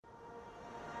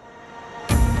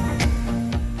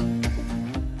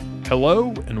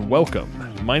Hello and welcome.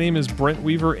 My name is Brent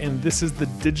Weaver, and this is the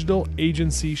Digital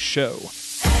Agency Show,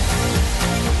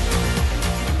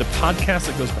 the podcast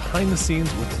that goes behind the scenes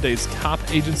with today's top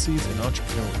agencies and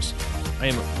entrepreneurs. I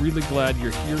am really glad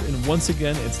you're here, and once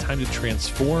again, it's time to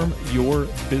transform your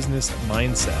business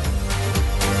mindset.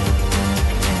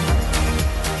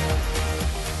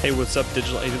 Hey, what's up,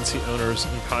 digital agency owners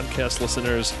and podcast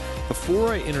listeners?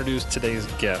 Before I introduce today's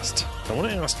guest, I want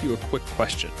to ask you a quick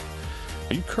question.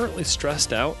 Are you currently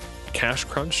stressed out, cash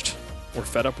crunched, or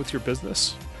fed up with your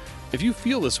business? If you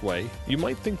feel this way, you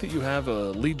might think that you have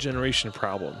a lead generation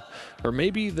problem, or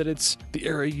maybe that it's the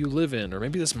area you live in, or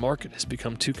maybe this market has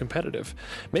become too competitive.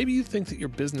 Maybe you think that your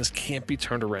business can't be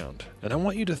turned around, and I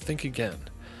want you to think again.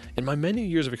 In my many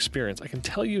years of experience, I can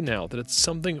tell you now that it's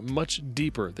something much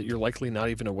deeper that you're likely not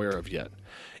even aware of yet.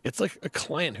 It's like a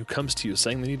client who comes to you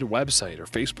saying they need a website or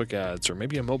Facebook ads or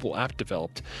maybe a mobile app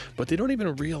developed, but they don't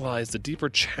even realize the deeper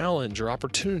challenge or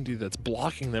opportunity that's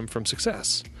blocking them from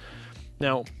success.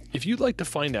 Now, if you'd like to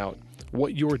find out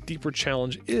what your deeper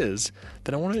challenge is,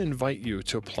 then I want to invite you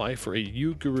to apply for a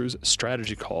UGurus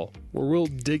strategy call where we'll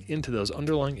dig into those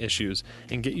underlying issues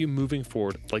and get you moving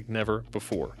forward like never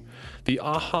before. The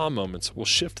aha moments will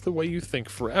shift the way you think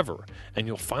forever, and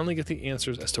you'll finally get the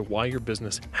answers as to why your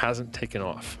business hasn't taken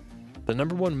off. The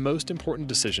number one most important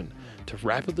decision to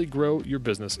rapidly grow your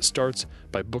business starts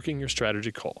by booking your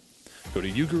strategy call. Go to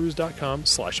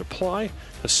ugurus.com/apply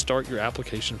to start your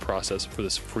application process for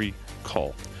this free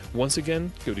call. Once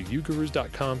again, go to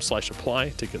ugurus.com/apply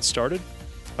to get started.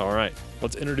 All right,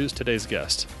 let's introduce today's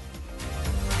guest.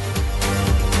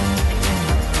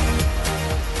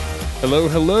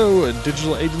 Hello,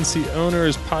 digital agency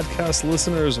owners, podcast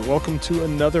listeners. Welcome to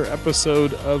another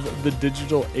episode of the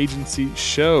Digital Agency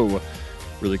Show.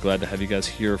 Really glad to have you guys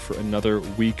here for another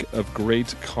week of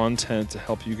great content to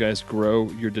help you guys grow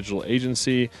your digital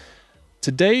agency.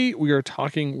 Today, we are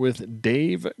talking with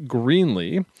Dave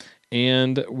Greenlee,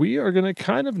 and we are going to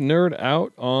kind of nerd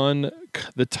out on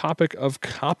the topic of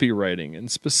copywriting.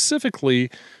 And specifically,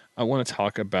 I want to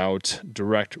talk about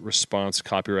direct response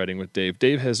copywriting with Dave.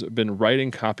 Dave has been writing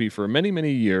copy for many,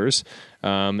 many years,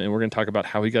 and we're going to talk about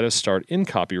how he got his start in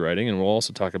copywriting, and we'll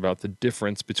also talk about the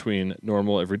difference between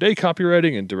normal everyday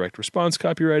copywriting and direct response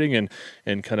copywriting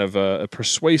and kind of a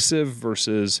persuasive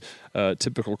versus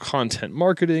typical content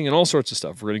marketing and all sorts of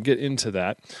stuff. We're going to get into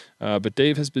that, but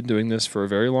Dave has been doing this for a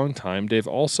very long time. Dave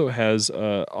also has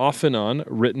off and on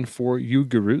written for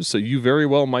UGurus, so you very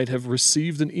well might have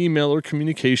received an email or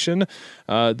communication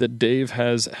that Dave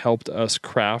has helped us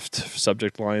craft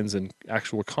subject lines and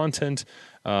actual content,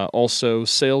 also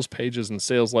sales pages and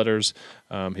sales letters.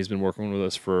 He's been working with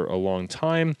us for a long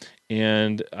time,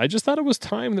 and I just thought it was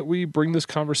time that we bring this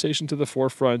conversation to the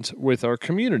forefront with our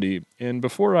community. And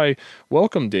before I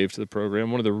welcome Dave to the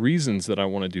program, one of the reasons that I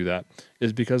want to do that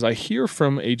is because I hear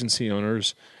from agency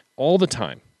owners all the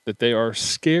time that they are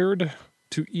scared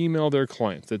to email their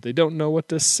clients, that they don't know what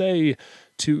to say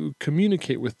to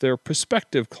communicate with their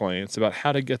prospective clients about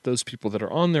how to get those people that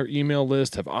are on their email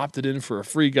list, have opted in for a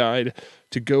free guide,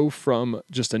 to go from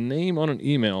just a name on an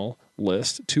email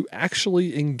list to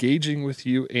actually engaging with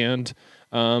you and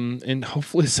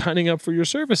hopefully signing up for your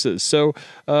services. So,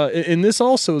 and this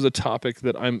also is a topic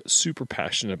that I'm super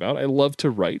passionate about. I love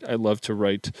to write. I love to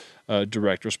write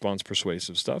direct response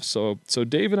persuasive stuff. So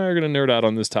Dave and I are going to nerd out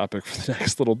on this topic for the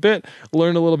next little bit,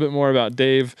 learn a little bit more about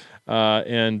Dave,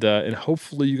 and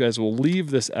hopefully you guys will leave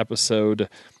this episode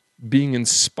being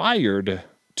inspired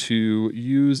to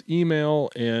use email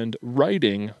and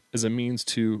writing as a means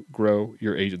to grow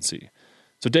your agency.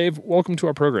 So Dave, welcome to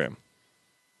our program.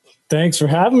 Thanks for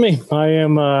having me. I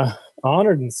am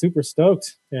honored and super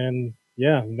stoked, and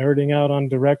yeah, nerding out on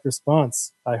direct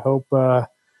response. I hope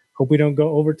we don't go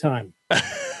over time.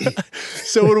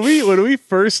 So when we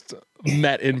first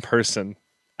met in person,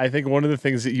 I think one of the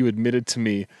things that you admitted to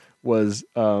me was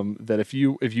that if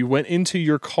you went into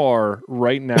your car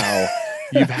right now,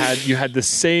 you had the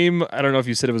same. I don't know if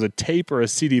you said it was a tape or a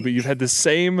CD, but you've had the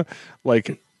same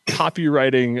like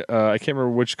copywriting. I can't remember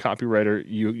which copywriter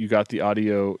you got the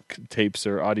audio tapes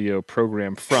or audio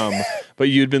program from, but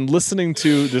you'd been listening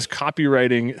to this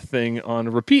copywriting thing on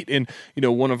repeat. And,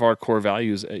 one of our core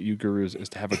values at UGurus is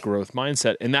to have a growth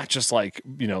mindset. And that just like,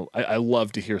 I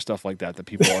love to hear stuff like that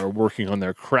people are working on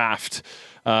their craft.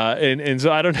 And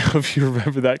so I don't know if you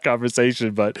remember that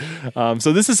conversation, but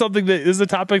so this is a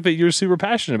topic that you're super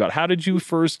passionate about. How did you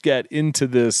first get into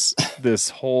this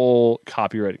whole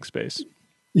copywriting space?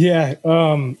 Yeah,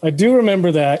 I do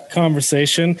remember that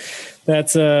conversation.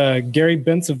 That's Gary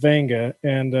Bencivenga,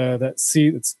 and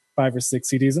it's 5 or 6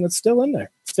 CDs, and it's still in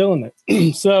there.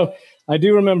 So I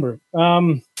do remember.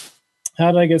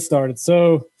 how did I get started?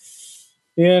 So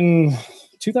in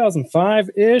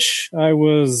 2005-ish, I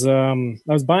was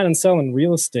buying and selling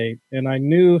real estate, and I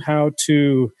knew how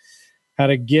to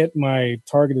get my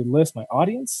targeted list, my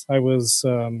audience. I was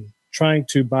trying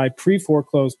to buy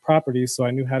pre-foreclosed properties, so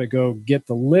I knew how to go get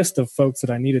the list of folks that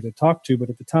I needed to talk to. But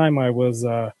at the time, I was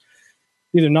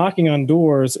either knocking on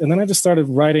doors, and then I just started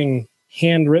writing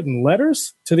handwritten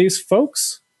letters to these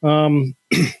folks.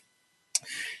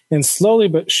 And slowly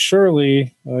but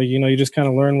surely, you just kind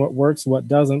of learn what works, what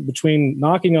doesn't. Between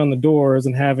knocking on the doors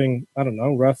and having, I don't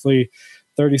know, roughly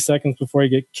 30 seconds before you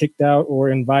get kicked out or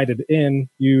invited in,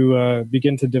 you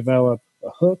begin to develop a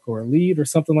hook or a lead or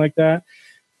something like that.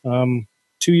 2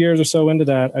 years or so into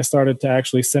that, I started to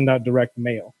actually send out direct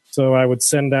mail. So I would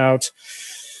send out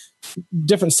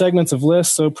different segments of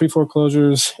lists. So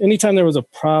pre-foreclosures, anytime there was a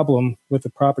problem with the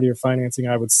property or financing,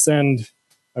 I would send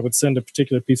a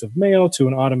particular piece of mail to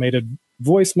an automated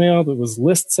voicemail that was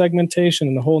list segmentation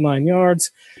and the whole 9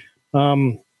 yards.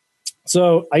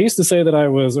 So I used to say that I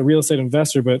was a real estate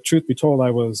investor, but truth be told, I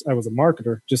was a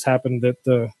marketer. Just happened that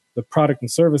the product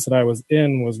and service that I was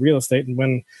in was real estate. And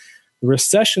when the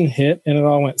recession hit and it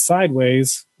all went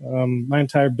sideways, my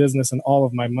entire business and all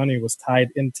of my money was tied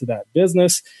into that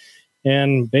business.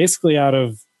 And basically out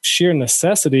of sheer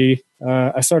necessity,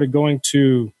 I started going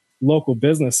to local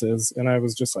businesses, and I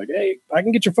was just like, hey, I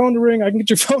can get your phone to ring. I can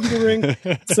get your phone to ring.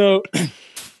 So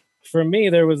for me,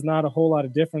 there was not a whole lot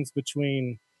of difference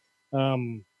between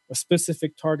a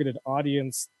specific targeted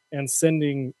audience and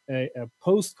sending a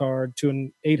postcard to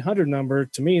an 800 number.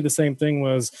 To me, the same thing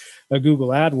was a Google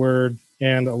AdWord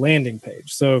and a landing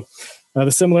page. So the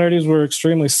similarities were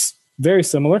very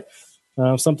similar,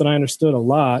 something I understood a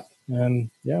lot.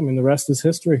 And yeah, I mean, the rest is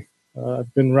history.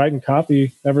 I've been writing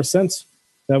copy ever since.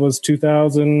 That was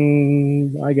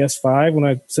 2000, I guess, 5 when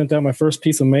I sent out my first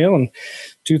piece of mail, and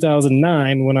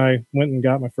 2009 when I went and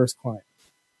got my first client.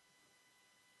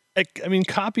 I mean,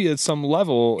 copy at some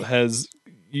level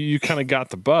you kind of got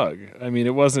the bug. I mean,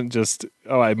 it wasn't just,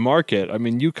 I market. I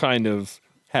mean, you kind of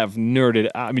have nerded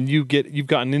out. I mean, you've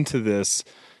gotten into this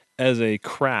as a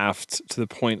craft to the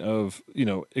point of,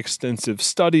 extensive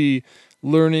study,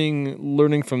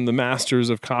 learning from the masters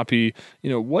of copy.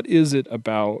 What is it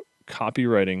about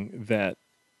copywriting that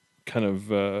kind of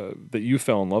that you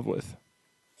fell in love with?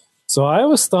 So I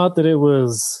always thought that it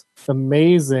was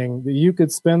amazing that you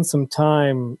could spend some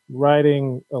time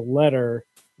writing a letter,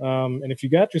 and if you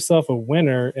got yourself a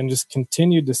winner and just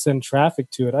continued to send traffic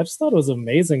to it, I just thought it was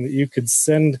amazing that you could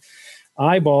send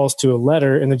eyeballs to a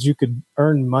letter and that you could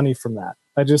earn money from that.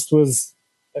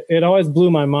 It always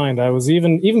blew my mind. I was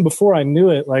even before I knew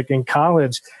it, like in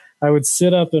college, I would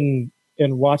sit up and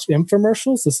watch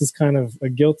infomercials. This is kind of a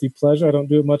guilty pleasure. I don't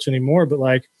do it much anymore, but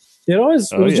like it was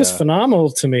just phenomenal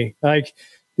to me. Like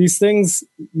these things,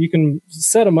 you can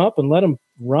set them up and let them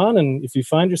run. And if you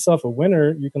find yourself a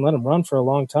winner, you can let them run for a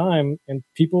long time and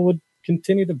people would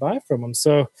continue to buy from them.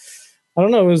 So I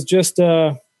don't know. It was just,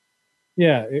 I've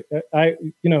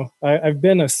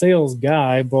been a sales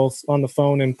guy, both on the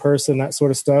phone, in person, that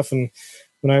sort of stuff. And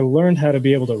when I learned how to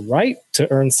be able to write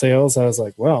to earn sales, I was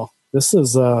like, well, this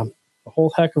is a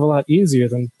whole heck of a lot easier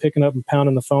than picking up and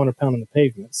pounding the phone or pounding the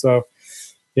pavement. So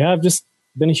yeah, I've just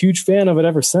been a huge fan of it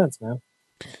ever since, man.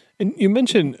 And you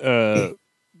mentioned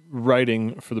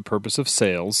writing for the purpose of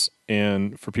sales,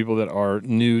 and for people that are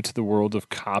new to the world of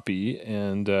copy,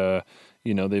 and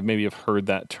they maybe have heard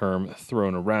that term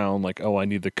thrown around, like, oh, I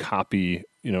need the copy,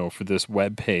 for this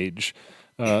web page.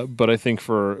 But I think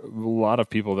for a lot of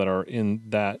people that are in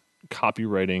that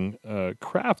copywriting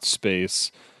craft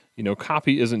space,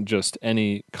 copy isn't just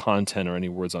any content or any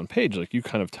words on page. Like you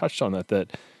kind of touched on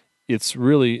that it's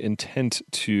really intent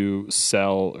to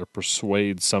sell or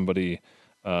persuade somebody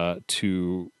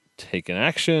to take an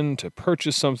action, to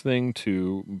purchase something,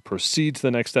 to proceed to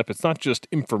the next step. It's not just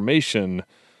information.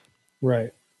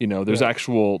 Right. There's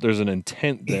an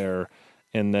intent there,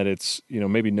 and that it's,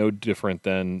 maybe no different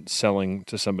than selling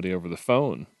to somebody over the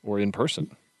phone or in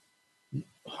person.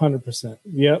 100%.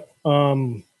 Yep.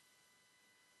 I'm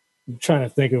trying to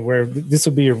think of where this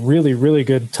would be a really, really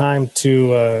good time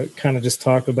to kind of just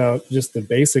talk about just the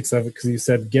basics of it, because you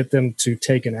said get them to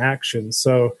take an action.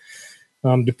 So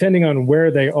depending on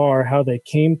where they are, how they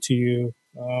came to you,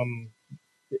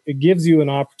 it gives you an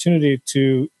opportunity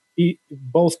to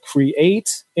both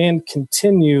create and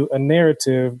continue a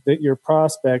narrative that your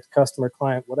prospect, customer,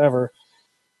 client, whatever,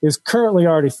 is currently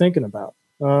already thinking about.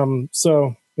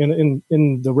 So in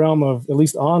the realm of at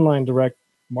least online direct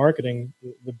marketing,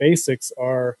 the basics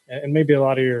are, and maybe a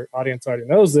lot of your audience already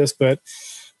knows this, but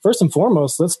first and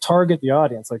foremost, let's target the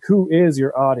audience. Like, who is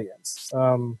your audience?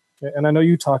 and I know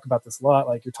you talk about this a lot,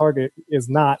 like your target is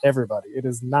not everybody. It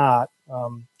is not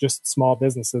just small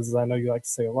businesses, as I know you like to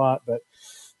say a lot. But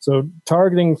so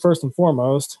targeting first and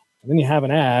foremost, and then you have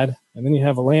an ad, and then you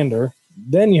have a lander,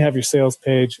 then you have your sales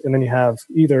page, and then you have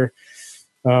either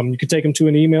you could take them to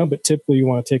an email, but typically you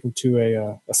want to take them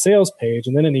to a sales page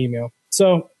and then an email.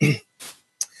 So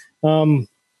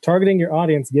targeting your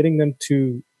audience, getting them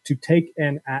to take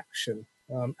an action.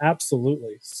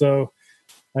 Absolutely. So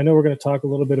I know we're going to talk a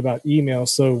little bit about email,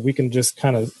 so we can just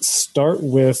kind of start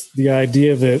with the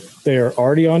idea that they are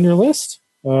already on your list.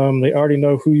 They already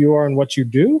know who you are and what you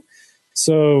do.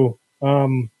 So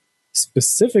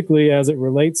specifically as it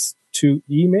relates to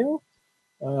email,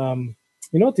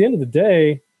 at the end of the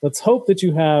day, let's hope that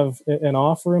you have an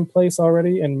offer in place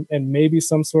already and maybe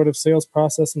some sort of sales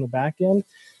process in the back end.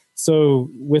 So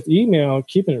with email,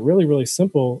 keeping it really, really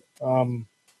simple,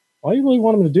 all you really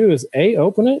want them to do is A,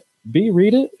 open it, B,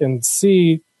 read it, and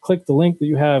C, click the link that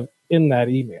you have in that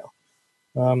email.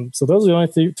 So those are the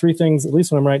only three things, at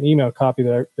least when I'm writing email copy,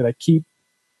 that I keep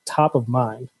top of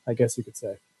mind, I guess you could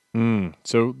say.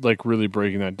 So like really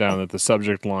breaking that down, that the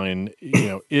subject line,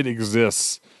 it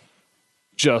exists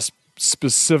just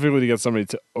specifically to get somebody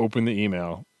to open the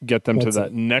email, get them to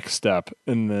that next step,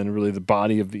 and then really the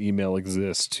body of the email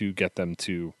exists to get them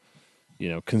to,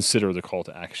 consider the call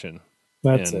to action.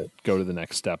 That's it. Go to the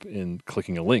next step in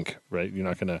clicking a link, right? You're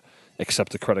not going to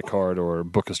accept a credit card or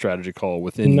book a strategy call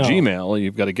within Gmail.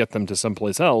 You've got to get them to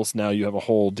someplace else. Now you have a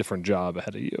whole different job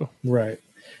ahead of you. Right.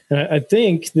 And I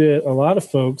think that a lot of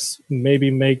folks maybe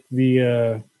make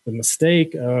the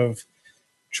mistake of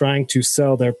trying to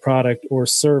sell their product or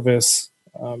service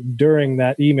during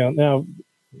that email. Now,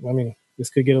 I mean,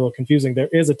 this could get a little confusing. There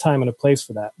is a time and a place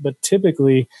for that, but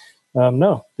typically,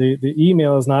 no, the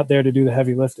email is not there to do the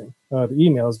heavy lifting. The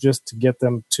email is just to get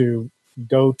them to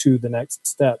go to the next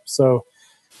step. So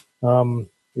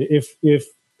if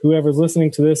whoever's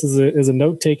listening to this is a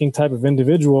note-taking type of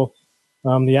individual, the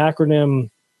acronym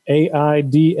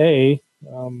AIDA,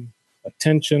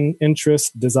 attention,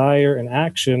 interest, desire, and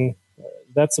action,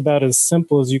 that's about as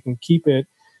simple as you can keep it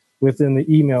within the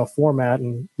email format.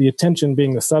 And the attention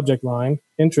being the subject line,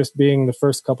 interest being the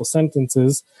first couple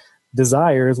sentences,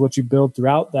 desire is what you build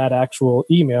throughout that actual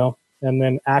email, and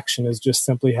then action is just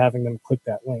simply having them click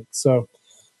that link. So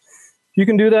you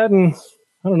can do that in,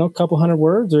 a couple hundred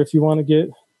words, or if you want to get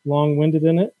long-winded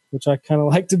in it, which I kind of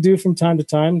like to do from time to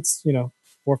time, it's, 400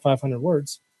 or 500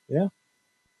 words. Yeah.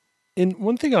 And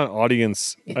one thing on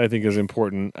audience I think is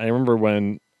important. I remember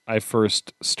when I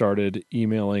first started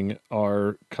emailing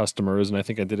our customers, and I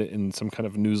think I did it in some kind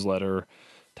of newsletter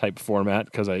type format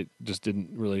because I just didn't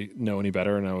really know any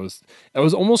better. And I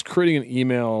was almost creating an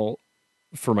email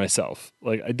for myself.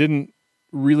 Like I didn't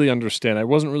really understand. I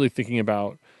wasn't really thinking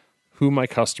about who my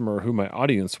customer, who my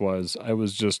audience was. I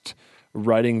was just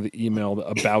writing the email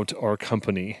about our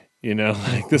company,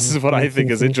 like this is what I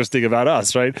think is interesting about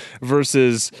us, right?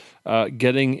 Versus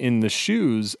getting in the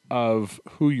shoes of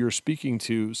who you're speaking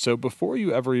to. So before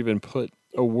you ever even put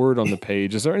a word on the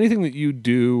page, is there anything that you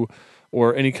do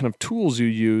or any kind of tools you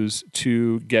use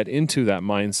to get into that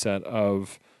mindset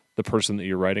of the person that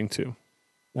you're writing to?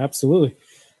 Absolutely.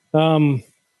 So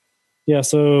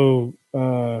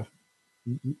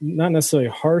not necessarily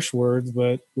harsh words,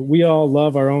 but we all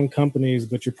love our own companies,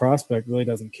 but your prospect really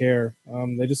doesn't care.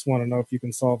 They just want to know if you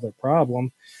can solve their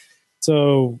problem.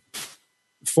 So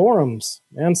forums,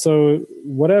 and so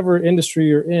whatever industry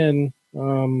you're in,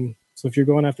 so if you're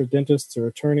going after dentists or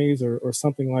attorneys or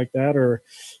something like that, or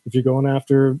if you're going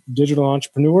after digital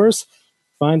entrepreneurs,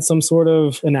 find some sort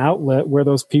of an outlet where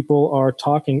those people are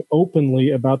talking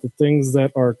openly about the things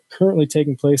that are currently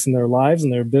taking place in their lives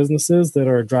and their businesses that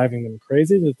are driving them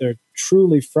crazy, that they're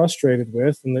truly frustrated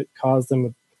with, and that cause them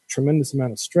a tremendous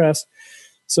amount of stress.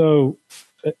 So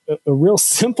a real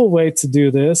simple way to do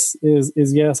this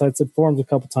is yes, I'd said forums a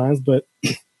couple times, but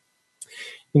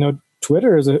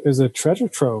Twitter is a treasure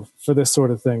trove for this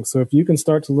sort of thing. So if you can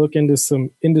start to look into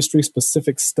some industry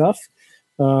specific stuff,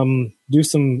 do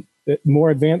some more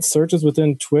advanced searches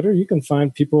within Twitter, you can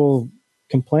find people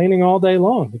complaining all day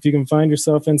long. If you can find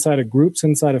yourself inside of groups,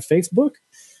 inside of Facebook,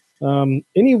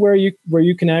 anywhere where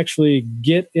you can actually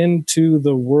get into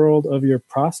the world of your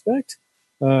prospect,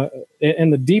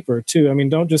 and the deeper too. I mean,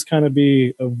 don't just kind of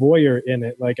be a voyeur in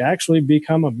it, like actually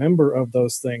become a member of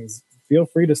those things. Feel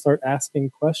free to start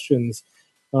asking questions,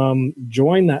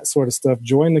 join that sort of stuff,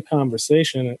 join the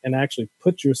conversation, and actually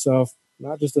put yourself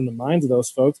not just in the minds of those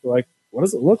folks, but like, what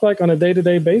does it look like on a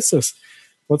day-to-day basis?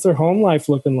 What's their home life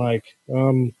looking like?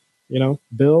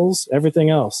 Bills, everything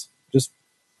else, just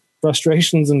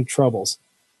frustrations and troubles.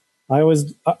 I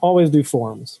always do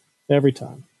forums every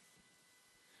time.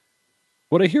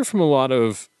 What I hear from a lot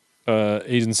of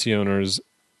agency owners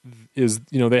is,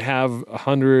 they have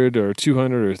 100 or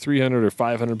 200 or 300 or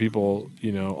 500 people,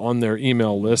 on their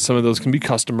email list. Some of those can be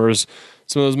customers.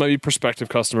 Some of those might be prospective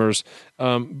customers.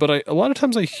 But a lot of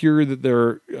times I hear that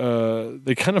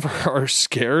they kind of are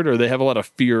scared, or they have a lot of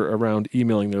fear around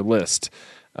emailing their list.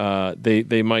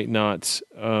 They might not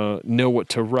know what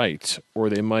to write, or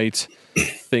they might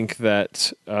think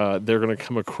that they're going to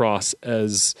come across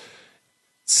as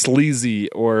sleazy,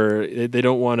 or they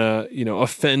don't want to,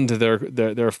 offend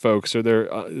their folks, or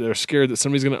they're scared that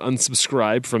somebody's going to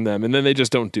unsubscribe from them, and then they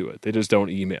just don't do it. They just don't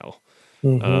email.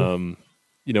 Mm-hmm.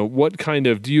 What kind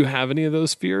of, do you have any of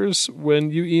those fears when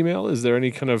you email? Is there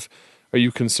any kind of, are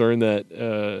you concerned that,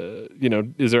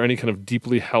 is there any kind of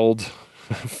deeply held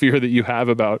fear that you have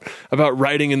about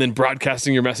writing and then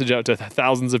broadcasting your message out to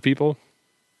thousands of people?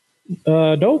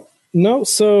 No.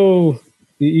 So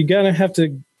you gotta have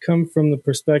to come from the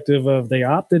perspective of they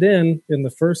opted in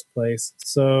the first place.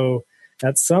 So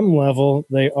at some level,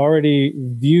 they already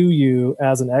view you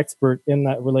as an expert in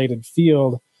that related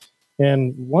field.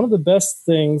 And one of the best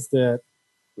things that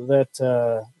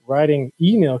writing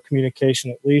email communication,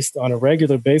 at least on a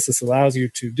regular basis, allows you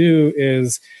to do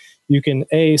is you can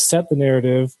A, set the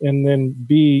narrative, and then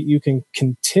B, you can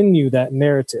continue that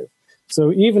narrative.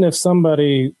 So even if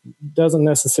somebody doesn't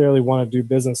necessarily want to do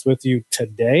business with you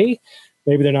today,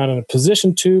 maybe they're not in a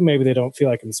position to, maybe they don't feel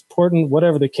like it's important,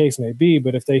 whatever the case may be.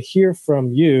 But if they hear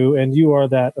from you and you are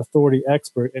that authority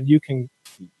expert, and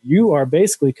you are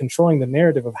basically controlling the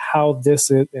narrative of how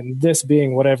this is, and this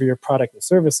being whatever your product and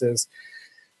service is,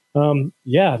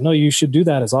 you should do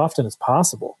that as often as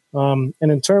possible. And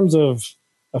in terms of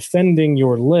offending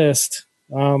your list,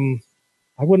 I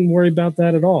wouldn't worry about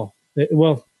that at all.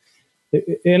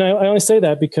 And I only say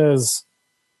that because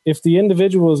if the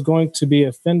individual is going to be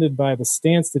offended by the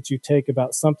stance that you take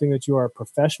about something that you are a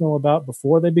professional about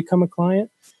before they become a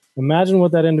client, imagine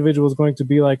what that individual is going to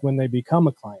be like when they become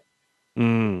a client,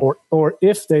 or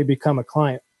if they become a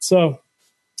client. So,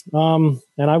 and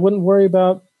I wouldn't worry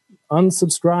about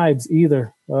unsubscribes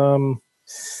either.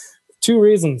 2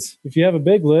 reasons. If you have a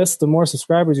big list, the more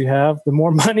subscribers you have, the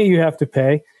more money you have to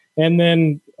pay. And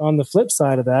then on the flip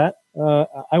side of that,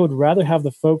 I would rather have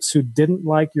the folks who didn't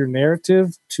like your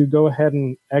narrative to go ahead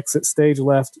and exit stage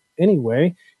left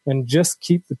anyway, and just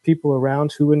keep the people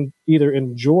around who either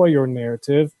enjoy your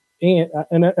narrative. And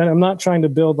I'm not trying to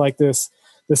build like this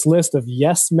list of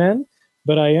yes men,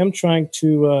 but I am trying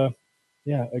to,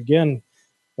 again,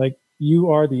 like,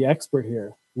 you are the expert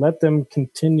here. Let them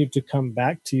continue to come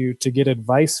back to you to get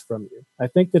advice from you. I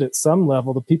think that at some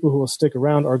level, the people who will stick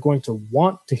around are going to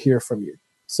want to hear from you.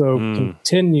 So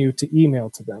continue to email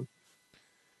to them.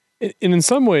 And in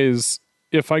some ways,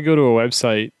 if I go to a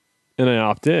website and I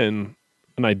opt in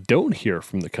and I don't hear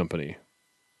from the company,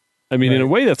 I mean, in a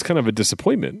way, that's kind of a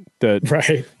disappointment. That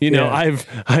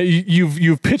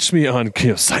you've pitched me on,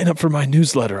 sign up for my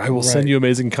newsletter. I will send you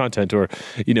amazing content, or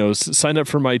sign up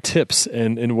for my tips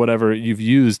and whatever you've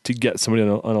used to get somebody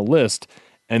on a list.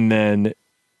 And then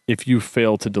if you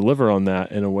fail to deliver on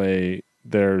that in a way,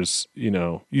 there's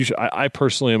I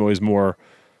personally am always more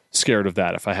scared of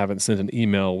that. If I haven't sent an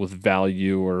email with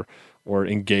value or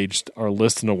engaged our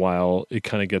list in a while, it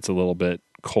kind of gets a little bit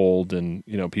cold, and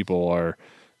people are.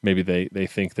 Maybe they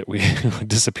think that we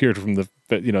disappeared from the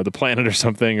planet or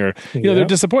something, or they're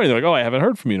disappointed. They're like, "Oh, I haven't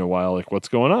heard from you in a while. Like, what's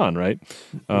going on?" Right?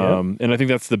 And I think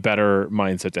that's the better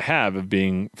mindset to have, of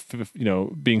being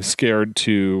scared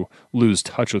to lose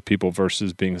touch with people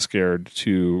versus being scared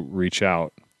to reach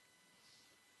out.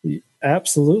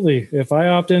 Absolutely. If I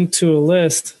opt into a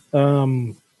list,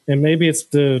 and maybe it's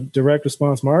the direct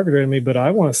response marketer in me, but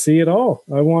I want to see it all.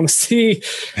 I want to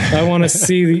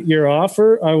see your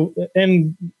offer.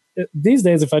 And these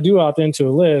days, if I do opt into a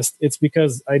list, it's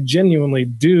because I genuinely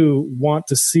do want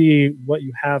to see what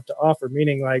you have to offer,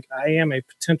 meaning like I am a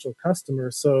potential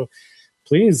customer. So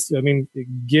please,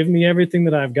 give me everything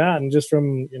that I've got. And just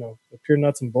from, a pure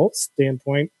nuts and bolts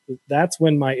standpoint, that's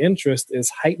when my interest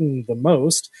is heightened the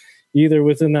most, either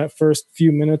within that first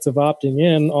few minutes of opting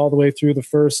in all the way through the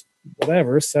first,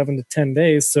 7 to 10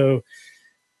 days. So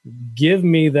give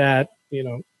me that,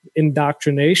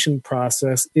 indoctrination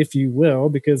process, if you will,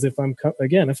 because if I'm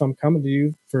coming to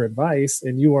you for advice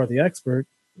and you are the expert,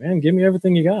 man, give me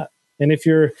everything you got. And if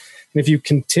you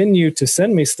continue to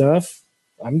send me stuff,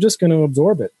 I'm just going to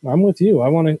absorb it. I'm with you. I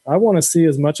want to see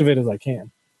as much of it as I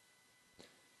can.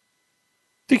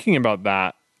 Thinking about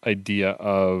that idea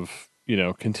of,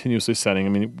 continuously sending. I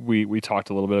mean, we talked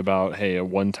a little bit about, hey, a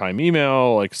one-time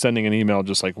email, like sending an email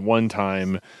just like one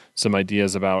time, some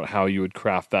ideas about how you would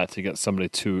craft that to get somebody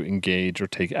to engage or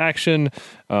take action.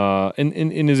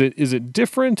 And is it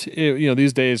different?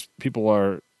 These days people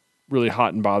are really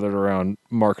hot and bothered around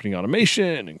marketing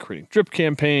automation and creating drip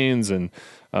campaigns and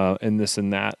this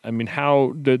and that. I mean,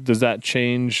 how does that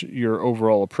change your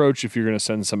overall approach if you're going to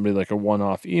send somebody like a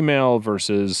one-off email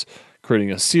versus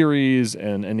creating a series?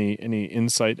 And any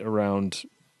insight around,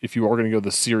 if you are going to go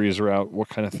the series route, what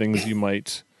kind of things you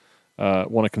might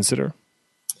want to consider?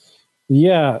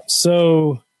 Yeah,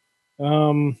 so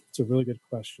it's a really good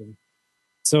question.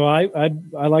 So I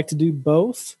like to do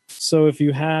both. So if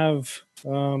you have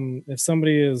if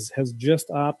somebody has just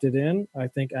opted in, I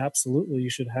think absolutely you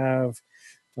should have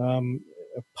a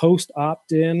post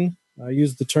opt-in. I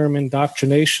use the term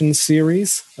indoctrination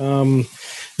series.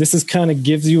 This is kind of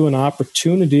gives you an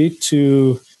opportunity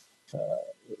to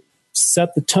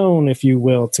set the tone, if you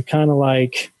will, to kind of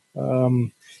like,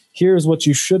 here's what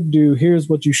you should do, here's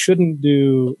what you shouldn't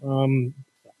do. How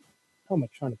am I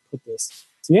trying to put this?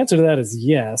 So the answer to that is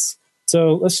yes.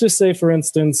 So let's just say, for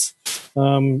instance,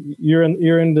 you're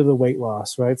into the weight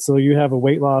loss, right? So you have a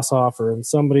weight loss offer, and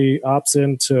somebody opts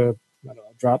in to, I don't know,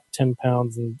 drop 10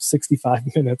 pounds in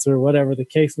 65 minutes or whatever the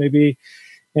case may be.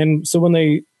 And so when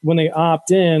they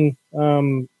opt in,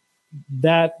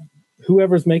 that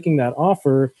whoever's making that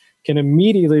offer can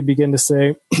immediately begin to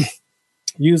say,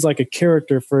 use like a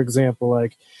character, for example,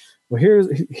 like, well,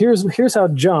 here's how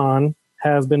John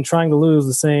has been trying to lose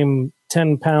the same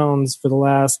 10 pounds for the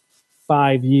last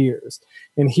 5 years.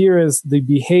 And here is the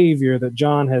behavior that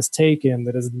John has taken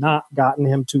that has not gotten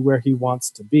him to where he wants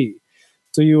to be.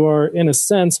 So you are, in a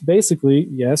sense, basically,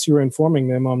 yes, you're informing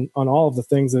them on all of the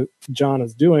things that John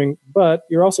is doing, but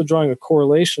you're also drawing a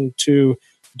correlation to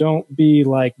don't be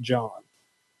like John.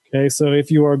 Okay, so if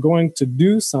you are going to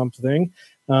do something,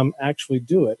 actually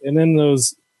do it. And then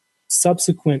those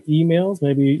subsequent emails,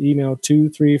 maybe email 2,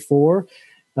 3, 4,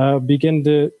 begin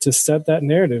to set that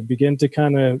narrative, begin to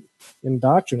kind of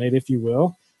indoctrinate, if you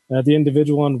will, the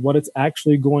individual on what it's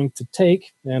actually going to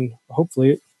take, and hopefully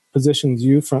it positions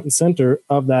you front and center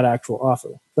of that actual offer.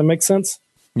 Does that make sense?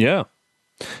 Yeah.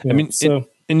 I mean,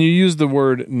 and you use the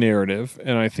word narrative,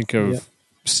 and I think of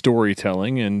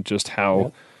storytelling and just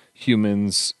how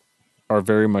humans are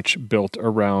very much built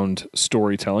around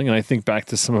storytelling. And I think back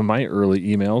to some of my early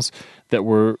emails that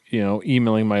were,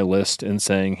 emailing my list and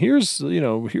saying, here's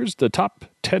the top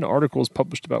 10 articles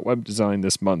published about web design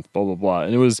this month, blah, blah, blah.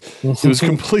 And it was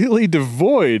completely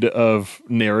devoid of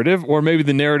narrative, or maybe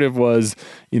the narrative was,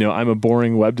 I'm a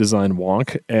boring web design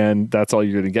wonk and that's all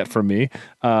you're going to get from me.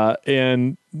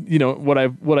 And what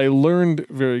I learned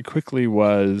very quickly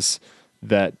was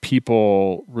that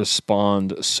people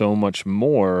respond so much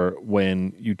more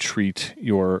when you treat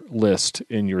your list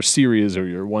in your series or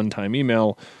your one-time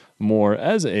email more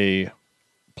as a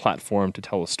platform to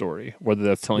tell a story, whether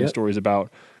that's telling stories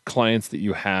about clients that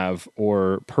you have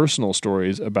or personal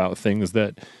stories about things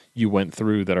that you went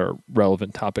through that are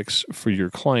relevant topics for your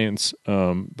clients.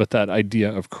 But that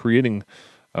idea of creating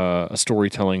a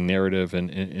storytelling narrative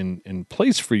in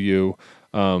place for you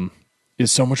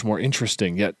is so much more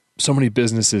interesting, yet so many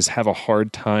businesses have a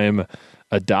hard time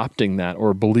adopting that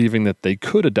or believing that they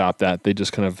could adopt that. They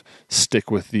just kind of stick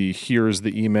with here's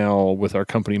the email with our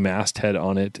company masthead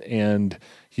on it, and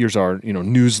here's our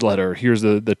newsletter, here's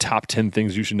the top 10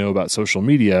 things you should know about social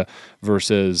media,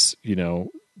 versus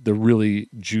the really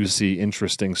juicy,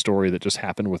 interesting story that just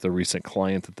happened with a recent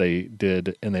client that they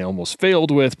did and they almost failed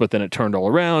with, but then it turned all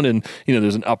around, and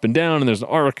there's an up and down and there's an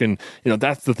arc, and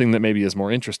that's the thing that maybe is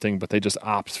more interesting, but they just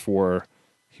opt for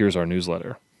here's our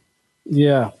newsletter.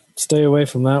 Yeah, stay away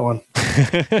from that one.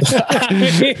 I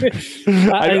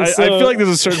feel like there's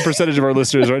a certain percentage of our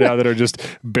listeners right now that are just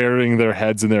burying their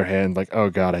heads in their hand, like, oh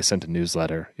God, I sent a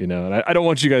newsletter, and I don't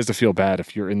want you guys to feel bad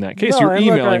if you're in that case. You're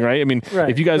emailing, right? I mean,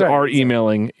 if you guys are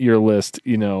emailing your list,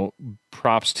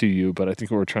 props to you, but I think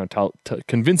what we're trying to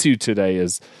convince you today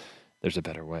is there's a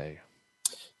better way.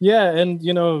 Yeah, and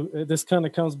this kind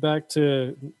of comes back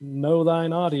to know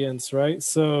thine audience, right?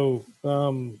 So,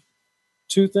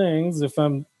 two things. If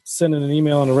I'm sending an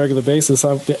email on a regular basis,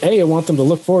 I want them to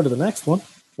look forward to the next one,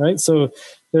 right? So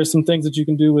there's some things that you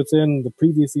can do within the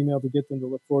previous email to get them to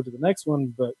look forward to the next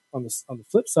one. But on the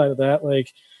flip side of that,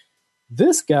 like,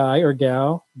 this guy or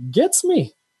gal gets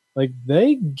me. Like,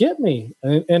 they get me.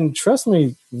 And trust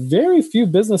me, very few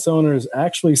business owners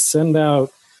actually send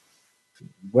out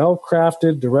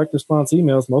well-crafted direct response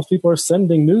emails. Most people are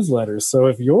sending newsletters. So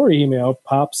if your email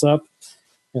pops up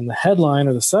and the headline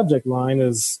or the subject line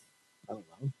is, I don't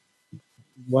know,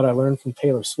 what I learned from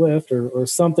Taylor Swift or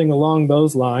something along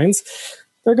those lines,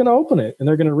 they're going to open it and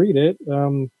they're going to read it.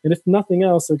 And if nothing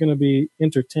else, they're going to be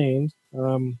entertained.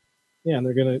 And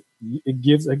they're going to, it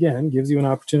gives you an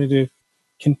opportunity to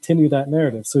continue that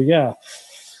narrative. So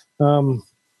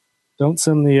don't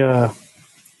send the,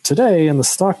 today in the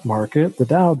stock market, the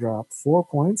Dow dropped 4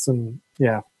 points, and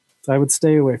I would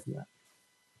stay away from that.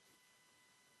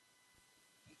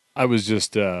 I was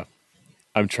just,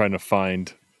 I'm trying to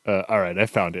find, all right, I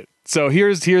found it. So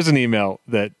here's an email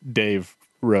that Dave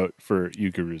wrote for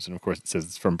Ugaroos, and of course it says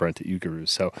it's from Brent at Ugaroos.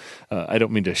 So I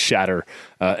don't mean to shatter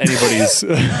anybody's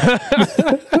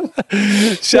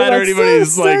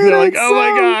anybody's like they're like, oh my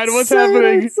god, what's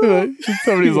happening?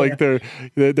 Somebody's like they're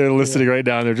listening right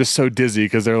now and they're just so dizzy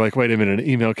because they're like, wait a minute, an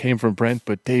email came from Brent,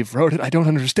 but Dave wrote it. I don't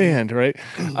understand, right?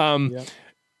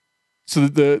 So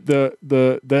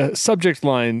the subject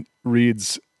line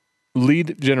reads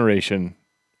lead generation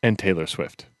and Taylor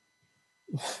Swift.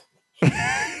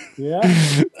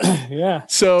 Yeah.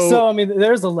 So I mean,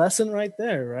 there's a lesson right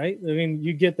there, right? I mean,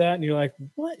 you get that and you're like,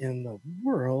 what in the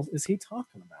world is he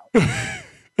talking about?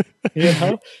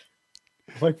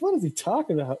 Like, what is he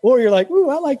talking about? Or you're like, ooh,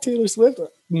 I like Taylor Swift.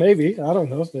 Maybe, I don't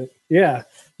know. But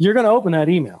you're going to open that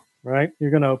email, right?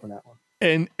 You're going to open that one.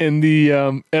 And the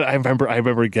and I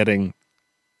remember getting,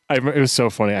 it was so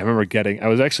funny. I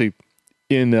was actually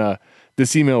in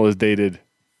this email is dated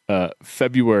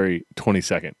February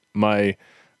 22nd. My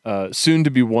soon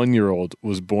to be 1-year-old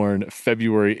was born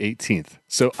February 18th.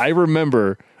 So I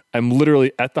remember I'm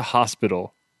literally at the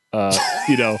hospital.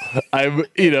 I'm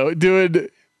doing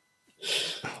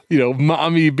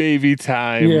mommy baby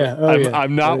time.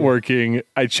 I'm not working.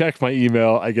 I check my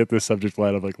email. I get this subject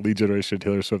line of like lead generation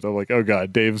Taylor Swift. I'm like, oh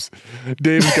god, Dave's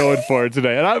going for it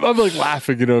today, and I'm like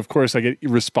laughing. Of course, I get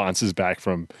responses back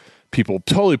from people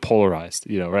totally polarized.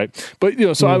 Right? But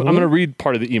so I'm going to read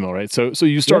part of the email. Right? So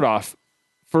you start off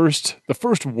first. The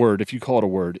first word, if you call it a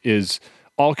word, is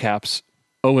all caps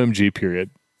OMG period.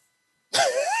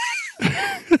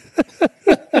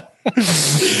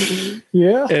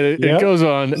 And it goes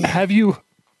on. Have you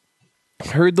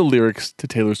heard the lyrics to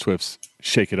Taylor Swift's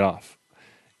Shake It Off?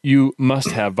 You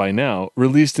must have by now.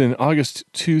 Released in August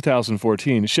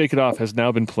 2014, Shake It Off has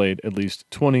now been played at least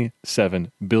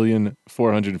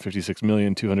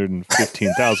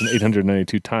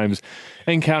 27,456,215,892 times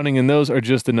and counting, and those are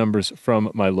just the numbers from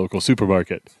my local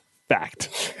supermarket.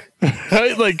 Fact.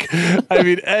 Very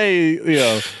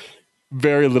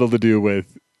little to do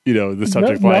with the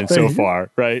subject line so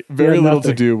far, right? Very little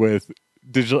to do with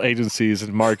digital agencies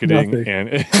and marketing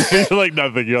and you're like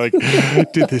nothing. You're like,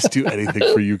 did this do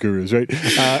anything for you gurus, right?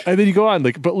 And then you go on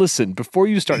but listen, before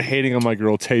you start hating on my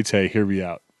girl Tay Tay, hear me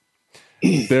out.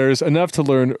 There's enough to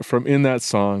learn from in that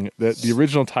song that the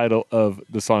original title of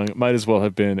the song might as well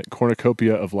have been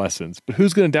Cornucopia of Lessons. But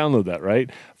who's going to download that, right?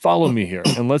 Follow me here.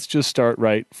 And let's just start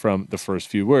right from the first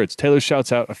few words. Taylor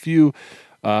shouts out a few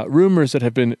rumors that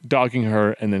have been dogging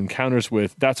her and then counters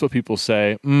with, that's what people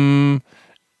say.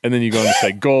 And then you go on to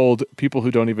say gold. People who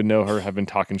don't even know her have been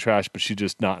talking trash, but she's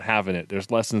just not having it.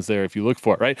 There's lessons there if you look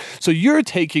for it, right? So you're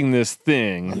taking this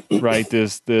thing, right?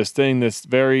 This thing, this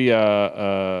very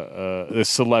this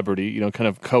celebrity, kind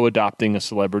of co-adopting a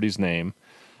celebrity's name.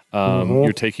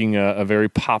 You're taking a very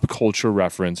pop culture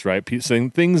reference, right?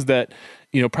 Saying things that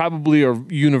probably are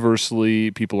universally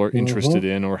people are interested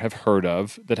in or have heard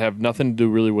of that have nothing to do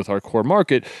really with our core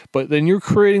market. But then you're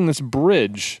creating this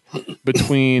bridge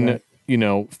between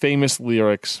famous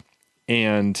lyrics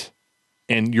and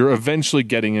you're eventually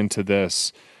getting into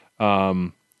this,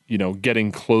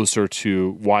 getting closer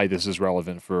to why this is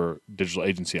relevant for digital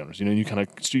agency owners. You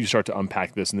start to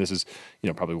unpack this, and this is,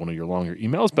 probably one of your longer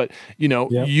emails, but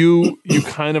you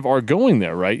kind of are going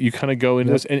there, right? You kind of go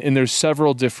into this, and there's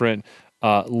several different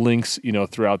links,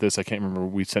 throughout this. I can't remember.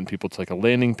 We sent people to like a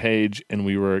landing page, and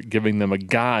we were giving them a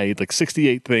guide, like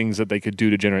 68 things that they could do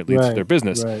to generate leads for their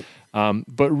business. Right.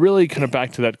 But really, kind of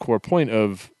back to that core point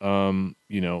of,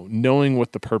 knowing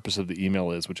what the purpose of the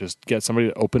email is, which is get somebody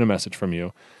to open a message from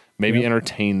you, maybe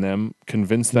entertain them,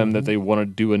 convince them that they want to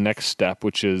do a next step,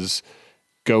 which is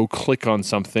go click on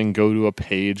something, go to a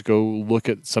page, go look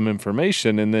at some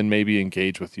information, and then maybe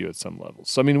engage with you at some level.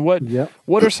 So, I mean,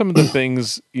 what are some of the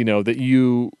things,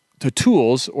 the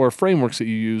tools or frameworks that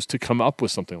you use to come up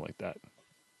with something like that?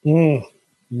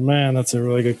 Man, that's a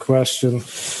really good question.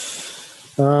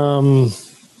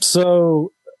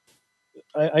 So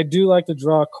I do like to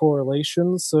draw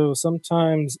correlations. So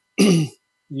sometimes,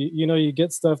 you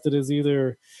get stuff that is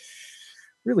either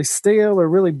really stale or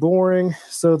really boring.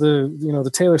 So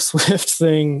the Taylor Swift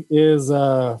thing is,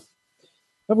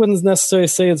 I wouldn't necessarily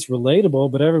say it's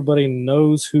relatable, but everybody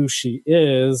knows who she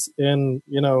is. And,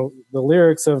 the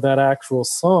lyrics of that actual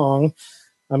song,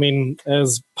 I mean,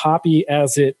 as poppy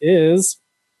as it is,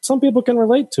 some people can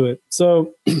relate to it.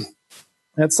 So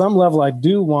at some level, I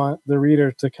do want the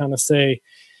reader to kind of say,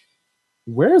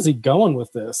 where is he going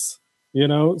with this?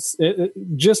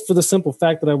 Just for the simple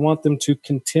fact that I want them to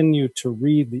continue to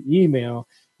read the email.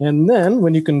 And then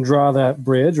when you can draw that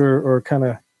bridge or kind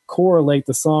of correlate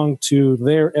the song to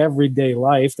their everyday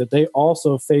life, that they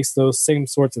also face those same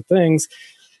sorts of things.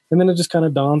 And then it just kind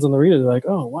of dawns on the reader, like,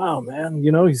 oh, wow, man,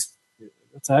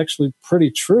 that's actually pretty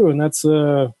true. And that's,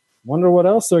 wonder what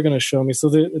else they're going to show me. So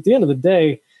at the end of the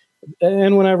day,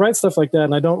 and when I write stuff like that,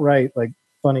 and I don't write like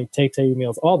funny Tay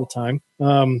emails all the time,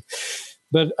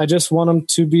 but I just want them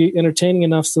to be entertaining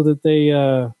enough so that they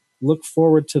look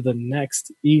forward to the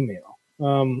next email.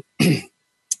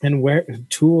 And where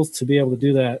tools to be able to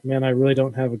do that, man, I really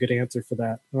don't have a good answer for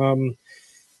that.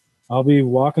 I'll be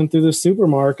walking through the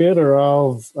supermarket, or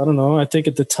I don't know. I think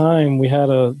at the time we had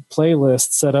a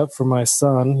playlist set up for my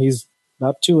son. He's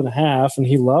about 2.5, and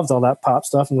he loves all that pop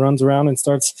stuff and runs around and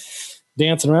starts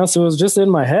dancing around. So it was just in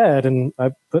my head, and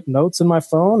I put notes in my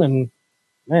phone. And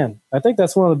man, I think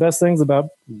that's one of the best things about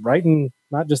writing,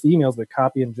 not just emails, but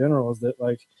copy in general, is that,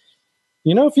 like,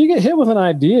 if you get hit with an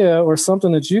idea or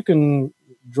something that you can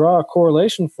draw a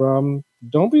correlation from,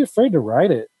 don't be afraid to write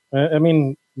it. I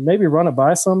mean, maybe run it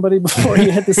by somebody before you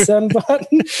hit the send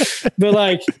button,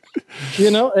 but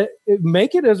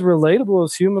make it as relatable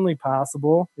as humanly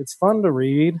possible. It's fun to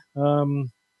read.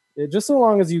 Just so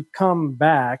long as you come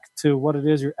back to what it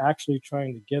is you're actually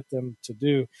trying to get them to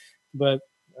do. But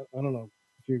I don't know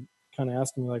if you're kind of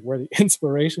asking me like where the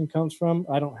inspiration comes from.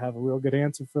 I don't have a real good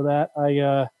answer for that.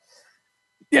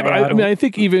 I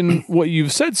think even what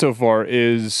you've said so far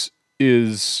is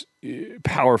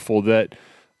powerful, that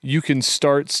you can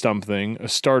start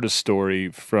a story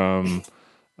from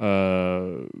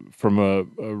a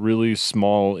really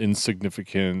small,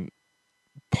 insignificant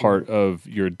part of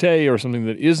your day, or something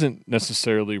that isn't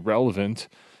necessarily relevant,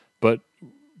 but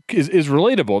is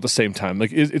relatable at the same time.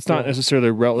 Like it's not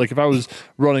necessarily like if I was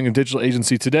running a digital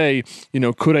agency today,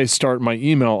 could I start my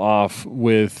email off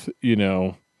with,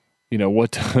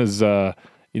 what does,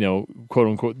 quote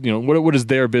unquote, what is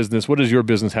their business? What does your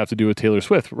business have to do with Taylor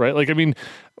Swift? Right. Like, I mean,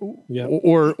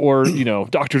 or,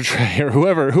 Dr. Dre, or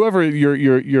whoever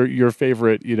your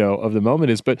favorite, of the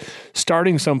moment is, but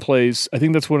starting someplace, I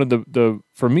think that's one of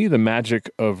for me, the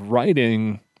magic of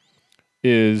writing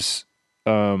is,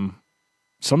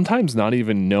 sometimes not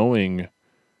even knowing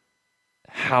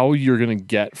how you're going to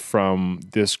get from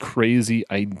this crazy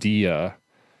idea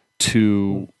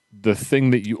to the thing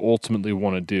that you ultimately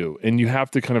want to do. And you have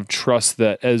to kind of trust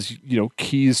that as,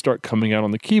 keys start coming out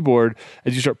on the keyboard,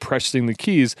 as you start pressing the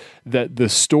keys, that the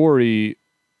story,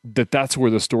 that's where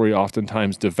the story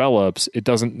oftentimes develops. It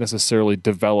doesn't necessarily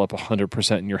develop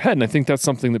 100% in your head. And I think that's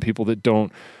something that people that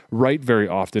don't write very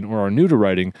often or are new to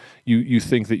writing, you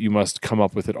think that you must come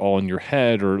up with it all in your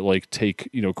head, or like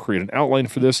create an outline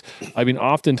for this. I mean,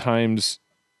 oftentimes,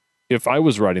 if I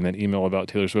was writing that email about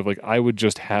Taylor Swift, like I would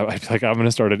just I'm going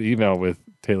to start an email with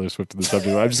Taylor Swift in the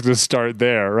subject. I'm just going to start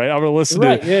there, right? I'm going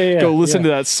to listen to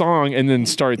that song and then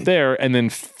start there, and then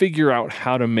figure out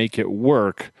how to make it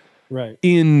work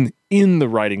in the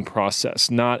writing process,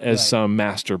 not as some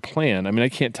master plan. I mean, I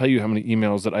can't tell you how many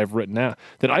emails that I've written.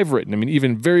 I mean,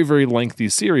 even very, very lengthy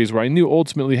series where I knew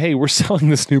ultimately, hey, we're selling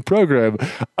this new program.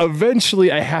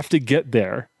 Eventually I have to get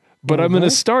there. But I'm going to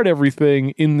start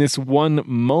everything in this one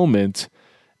moment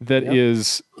that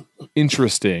is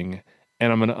interesting,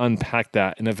 and I'm going to unpack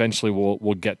that, and eventually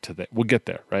we'll get to that. We'll get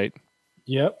there, right?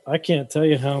 Yep. I can't tell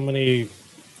you how many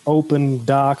open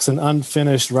docs and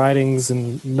unfinished writings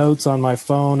and notes on my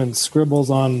phone and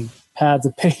scribbles on pads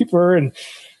of paper and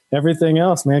everything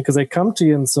else, man, because they come to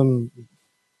you in some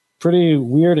pretty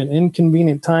weird and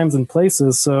inconvenient times and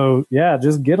places. So yeah,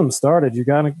 just get them started. You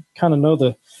got to kind of know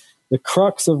the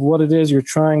crux of what it is you're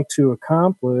trying to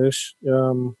accomplish.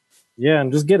 And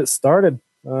just get it started.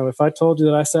 If I told you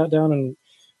that I sat down and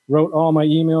wrote all my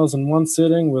emails in one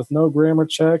sitting with no grammar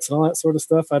checks and all that sort of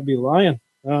stuff, I'd be lying.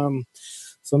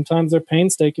 Sometimes they're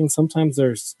painstaking. Sometimes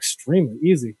they're extremely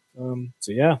easy.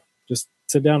 Just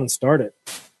sit down and start it.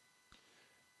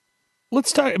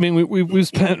 Let's talk. I mean, we've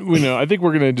spent. I think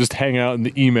we're gonna just hang out in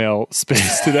the email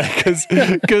space today because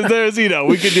there's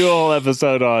we could do a whole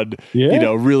episode on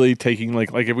really taking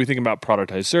like if we think about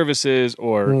productized services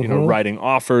or writing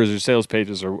offers or sales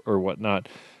pages or whatnot.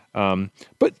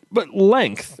 But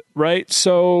length, right?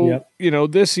 So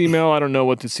this email, I don't know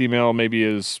what this email maybe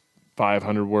is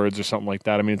 500 words or something like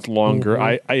that. I mean, it's longer.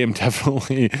 Mm-hmm. I am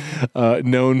definitely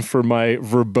known for my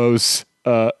verbose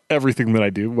everything that I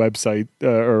do, website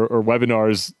or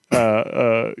webinars,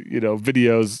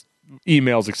 videos,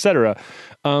 emails, etc.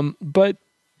 But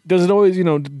does it always,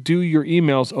 do your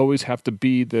emails always have to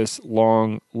be this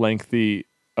long, lengthy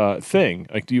thing?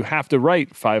 Like, do you have to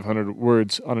write 500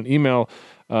 words on an email?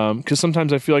 Because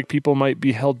sometimes I feel like people might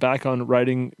be held back on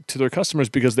writing to their customers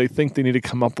because they think they need to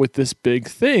come up with this big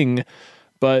thing,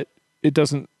 but it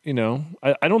doesn't,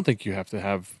 I don't think you have to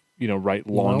have, write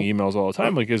long emails all the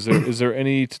time. Like, is there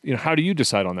any, how do you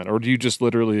decide on that? Or do you just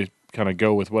literally kind of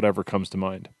go with whatever comes to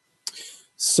mind?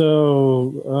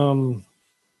 So,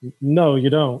 no, you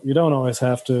don't. You don't always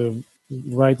have to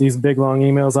write these big, long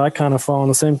emails. I kind of fall in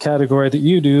the same category that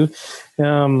you do.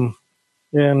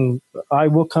 And I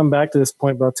will come back to this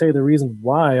point, but I'll tell you the reason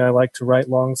why I like to write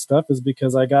long stuff is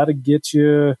because I got to get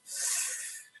you,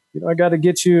 I got to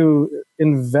get you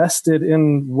invested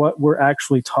in what we're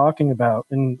actually talking about.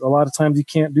 And a lot of times you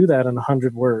can't do that in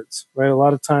 100 words, right? A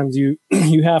lot of times you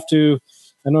have to,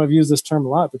 I know I've used this term a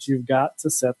lot, but you've got to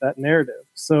set that narrative.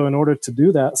 So in order to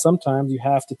do that, sometimes you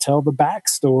have to tell the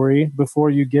backstory before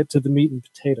you get to the meat and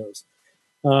potatoes.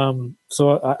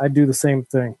 So I do the same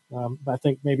thing. I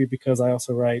think maybe because I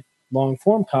also write long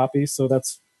form copy, so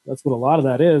that's what a lot of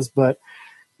that is. But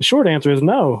the short answer is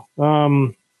no.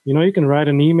 You can write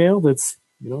an email that's,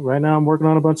 right now I'm working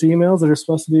on a bunch of emails that are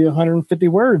supposed to be 150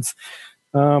 words.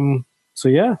 So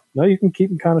yeah, no, you can keep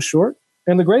them kind of short.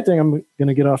 And the great thing, I'm going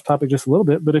to get off topic just a little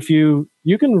bit, but if you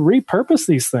can repurpose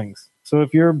these things. So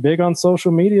if you're big on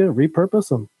social media, repurpose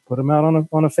them, put them out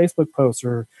on a Facebook post,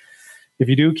 or if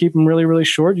you do keep them really, really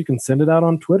short, you can send it out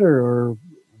on Twitter or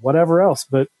whatever else.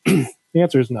 But the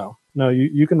answer is no. No,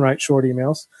 you can write short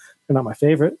emails. They're not my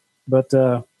favorite, but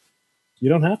you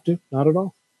don't have to, not at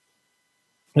all.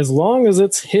 As long as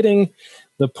it's hitting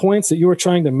the points that you were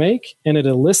trying to make and it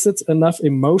elicits enough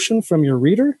emotion from your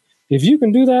reader, if you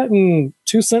can do that in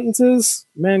 2 sentences,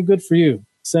 man, good for you.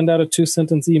 Send out a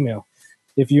 2-sentence email.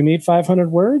 If you need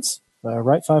 500 words,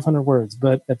 write 500 words.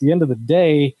 But at the end of the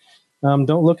day, don't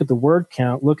look at the word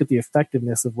count. Look at the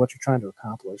effectiveness of what you're trying to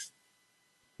accomplish.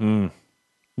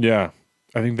 Yeah,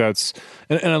 I think that's,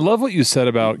 and I love what you said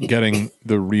about getting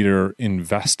the reader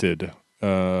invested.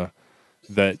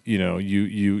 That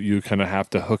you kind of have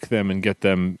to hook them and get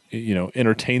them,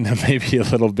 entertain them maybe a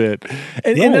little bit,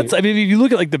 and that's, I mean, if you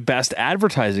look at like the best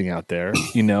advertising out there,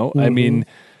 mm-hmm. I mean,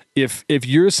 if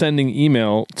you're sending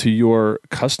email to your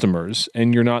customers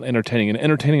and you're not entertaining, and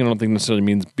entertaining I don't think necessarily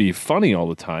means be funny all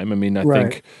the time. I mean, I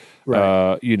think.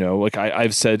 Right. Like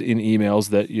I've said in emails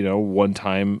that, one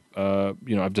time,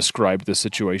 I've described the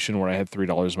situation where I had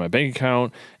 $3 in my bank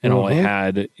account and all I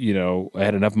had, I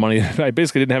had enough money. I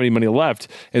basically didn't have any money left.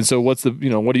 And so what's the,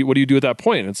 what do you do at that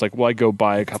point? And it's like, well, I go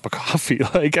buy a cup of coffee.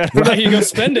 Like, you go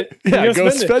spend it. Yeah, go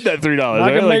spend that $3.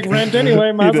 I can make rent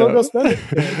anyway. Might as well go spend it.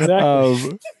 Yeah,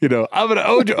 exactly. I'm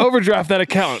going to overdraft that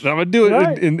account and I'm going to do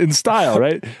it in style,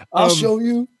 right? I'll show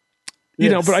you.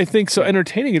 But I think so.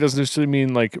 Entertaining, it doesn't necessarily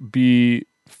mean like be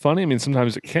funny. I mean,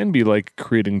 sometimes it can be like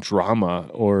creating drama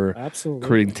or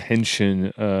creating tension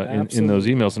in those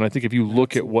emails. And I think if you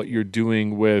look at what you're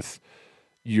doing with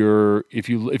if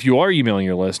you are emailing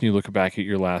your list and you look back at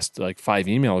your last like 5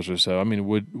 emails or so, I mean,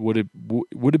 would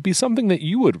it be something that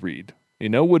you would read?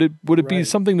 Would it be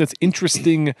something that's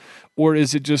interesting, or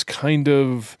is it just kind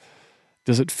of?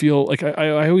 Does it feel like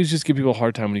I always just give people a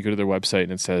hard time when you go to their website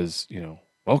and it says,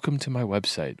 welcome to my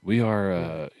website. We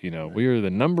are, we are the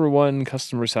number 1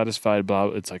 customer satisfied. Blah.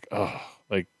 It's like,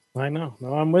 I know.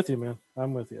 No, I'm with you, man.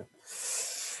 I'm with you.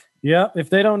 Yeah.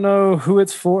 If they don't know who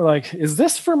it's for, like, is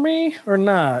this for me or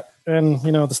not? And, the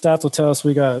stats will tell us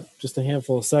we got just a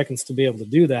handful of seconds to be able to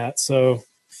do that. So,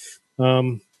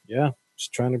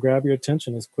 just trying to grab your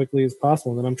attention as quickly as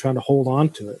possible. And then I'm trying to hold on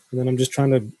to it. And then I'm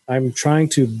trying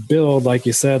to build, like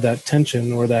you said, that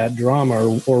tension or that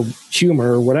drama or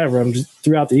humor or whatever. I'm just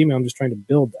throughout the email, I'm just trying to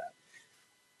build that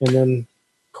and then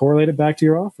correlate it back to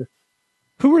your offer.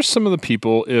 Who are some of the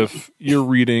people, if you're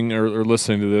reading or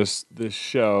listening to this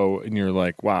show and you're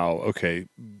like, wow, okay,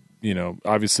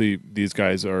 obviously these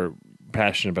guys are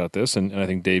passionate about this. And I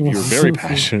think, Dave, you're very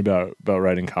passionate about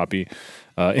writing copy.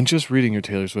 And just reading your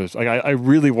Taylor Swift, like I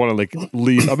really want to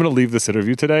leave. I'm going to leave this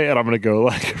interview today, and I'm going to go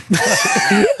right.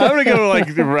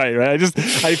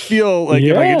 I feel like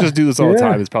if I could just do this all the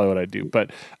time, it's probably what I do. But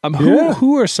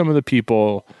who are some of the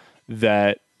people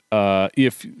that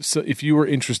if you were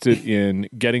interested in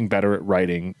getting better at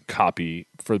writing copy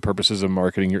for the purposes of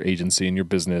marketing your agency and your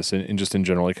business and just in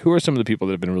general, like who are some of the people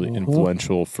that have been really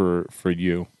influential for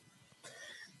you?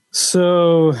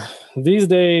 So these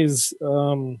days,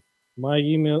 My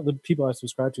email, the people I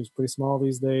subscribe to, is pretty small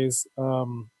these days.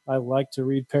 I like to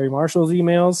read Perry Marshall's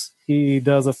emails. He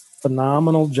does a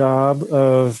phenomenal job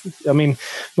of, I mean,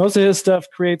 most of his stuff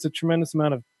creates a tremendous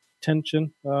amount of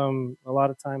tension. A lot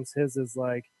of times his is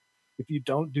like, if you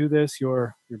don't do this,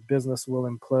 your business will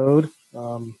implode.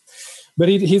 But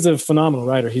he's a phenomenal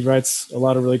writer. He writes a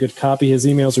lot of really good copy. His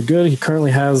emails are good. He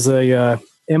currently has a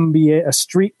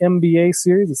street MBA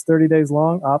series. It's 30 days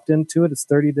long. Opt into it. It's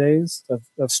 30 days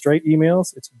of straight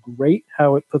emails. It's great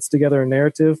how it puts together a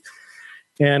narrative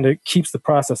and it keeps the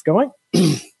process going.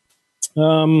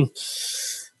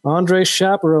 Andre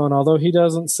Chaperone, although he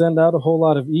doesn't send out a whole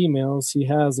lot of emails, he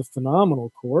has a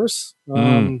phenomenal course,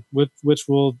 which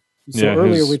will. So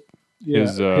earlier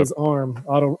his arm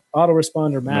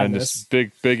autoresponder madness.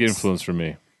 Big influence for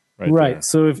me. Right. There.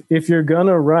 So if you're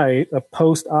gonna write a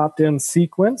post opt-in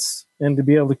sequence and to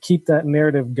be able to keep that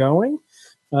narrative going,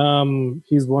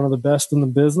 he's one of the best in the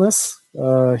business.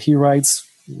 He writes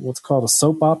what's called a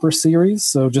soap opera series.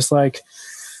 So just like,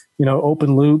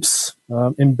 open loops,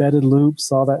 embedded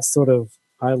loops, all that sort of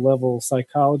high level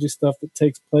psychology stuff that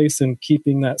takes place in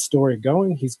keeping that story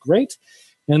going. He's great.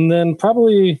 And then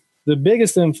probably the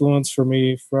biggest influence for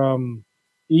me from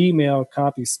email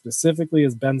copy specifically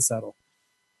is Ben Settle.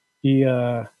 He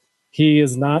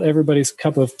is not everybody's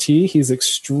cup of tea. He's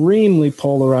extremely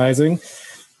polarizing.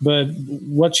 But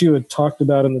what you had talked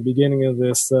about in the beginning of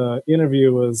this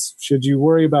interview was, should you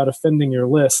worry about offending your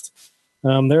list?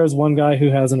 There is one guy who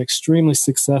has an extremely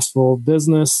successful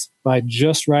business by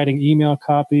just writing email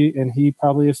copy, and he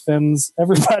probably offends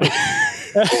everybody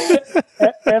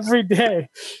every day.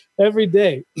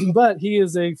 But he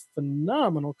is a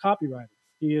phenomenal copywriter.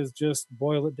 He is just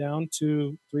boil it down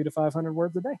to 300 to 500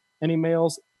 words a day, and he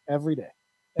mails every day,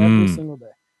 every single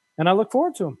day. And I look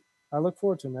forward to him.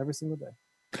 Every single day.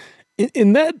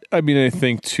 In that, I mean, I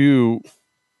think too,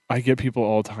 I get people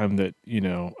all the time that,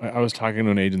 I was talking to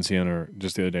an agency owner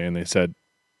just the other day, and they said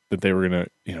that they were going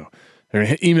to, they're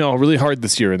going to email really hard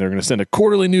this year, and they're going to send a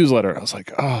quarterly newsletter. I was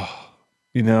like,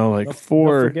 like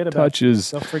 4 touches.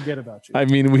 They'll forget about you. I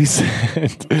mean, we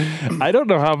sent, I don't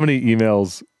know how many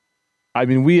emails. I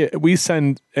mean, we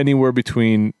send anywhere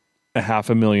between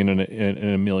 500,000 and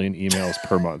 1 million emails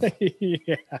per month.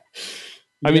 Yeah.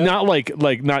 I mean, not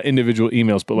like not individual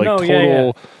emails, but like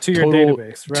total to your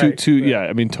database, right? Yeah.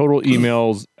 I mean, total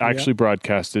emails actually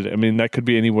broadcasted. I mean, that could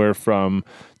be anywhere from,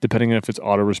 depending on if it's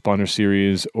autoresponder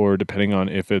series or depending on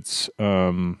if it's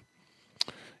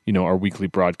our weekly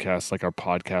broadcasts, like our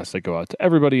podcasts that go out to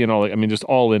everybody and all. I mean, just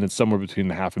all in, it's somewhere between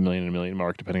the 500,000 and 1 million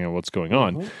mark, depending on what's going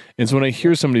on. Mm-hmm. And so when I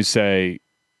hear somebody say,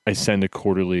 "I send a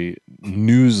quarterly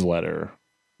newsletter,"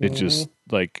 it just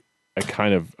like.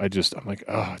 I'm like,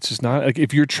 it's just not like,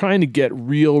 if you're trying to get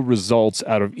real results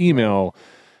out of email,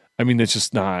 I mean,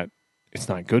 it's not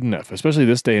good enough, especially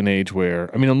this day and age where,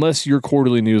 I mean, unless your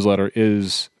quarterly newsletter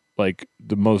is like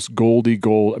the most goldy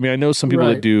gold. I mean, I know some people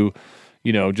that do,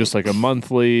 just like a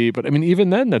monthly, but I mean, even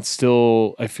then that's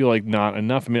still, I feel like not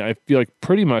enough. I mean, I feel like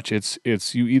pretty much it's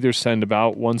you either send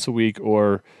about once a week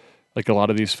or like a lot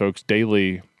of these folks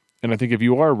daily. And I think if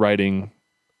you are writing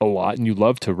a lot and you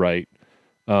love to write,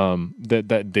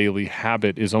 that daily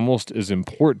habit is almost as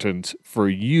important for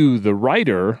you, the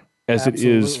writer, as it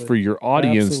is for your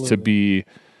audience to be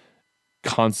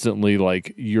constantly,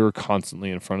 like, you're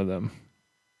constantly in front of them.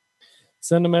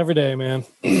 Send them every day, man.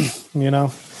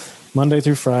 Monday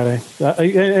through Friday.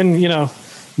 And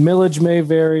millage may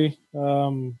vary,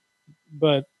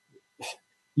 but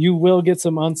you will get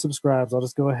some unsubscribes. I'll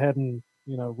just go ahead and,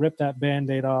 rip that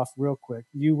Band-Aid off real quick.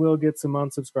 You will get some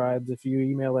unsubscribes if you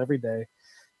email every day.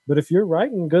 But if you're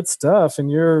writing good stuff and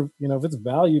you're, if it's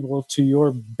valuable to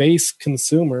your base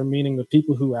consumer, meaning the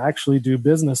people who actually do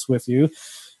business with you,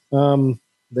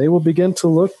 they will begin to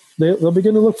look, they'll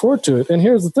begin to look forward to it. And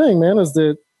here's the thing, man, is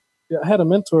that I had a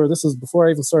mentor, this is before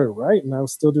I even started writing, I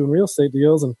was still doing real estate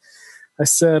deals. And I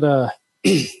said, I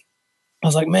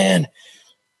was like, man,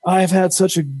 I've had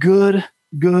such a good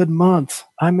month.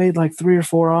 I made like 3 or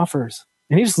 4 offers.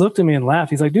 And he just looked at me and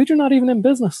laughed. He's like, dude, you're not even in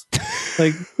business.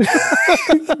 Like,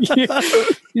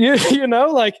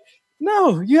 like,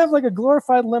 no, you have like a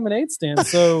glorified lemonade stand.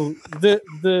 So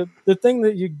the thing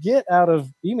that you get out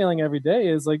of emailing every day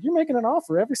is like, you're making an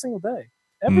offer every single day.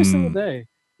 Every single day,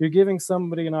 you're giving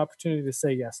somebody an opportunity to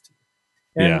say yes to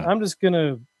you. And I'm just going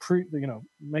to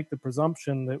make the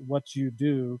presumption that what you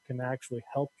do can actually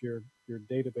help your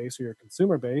database or your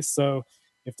consumer base. So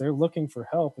if they're looking for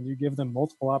help and you give them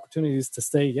multiple opportunities to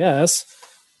say yes,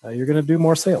 you're going to do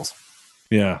more sales.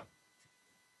 Yeah.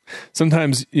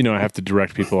 Sometimes, I have to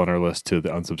direct people on our list to the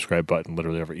unsubscribe button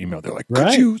literally every email. They're like, could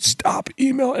Right. you stop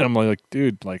email? And I'm like,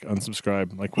 dude, like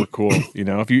unsubscribe. Like we're cool.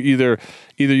 If you either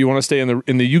you want to stay in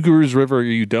the Ugaruz River or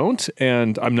you don't,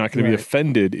 and I'm not going to be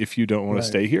offended if you don't want to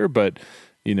stay here, but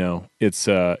it's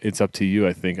up to you.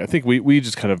 I think we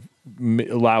just kind of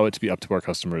allow it to be up to our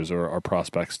customers or our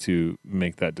prospects to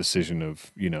make that decision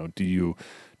of, do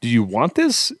you want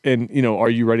this? And, are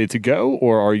you ready to go?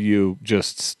 Or are you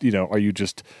just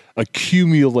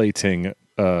accumulating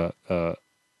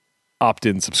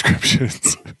opt-in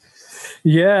subscriptions?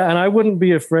 Yeah. And I wouldn't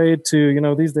be afraid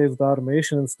to, these days with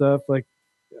automation and stuff, like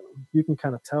you can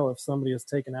kind of tell if somebody has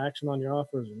taken action on your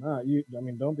offers or not.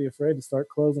 Don't be afraid to start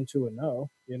closing to a no,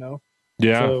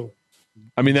 Yeah. So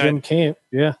Jim can't.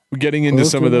 Yeah. Getting into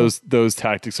some of those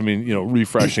tactics.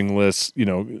 Refreshing lists,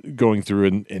 going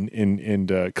through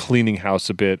and cleaning house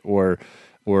a bit or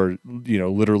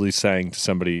literally saying to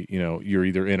somebody, you're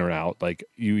either in or out. Like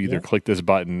you either click this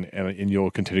button and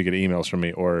you'll continue to get emails from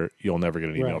me or you'll never get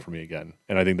an email from me again.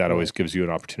 And I think that always gives you an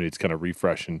opportunity to kind of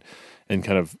refresh and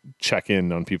kind of check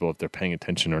in on people if they're paying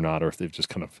attention or not, or if they've just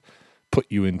kind of put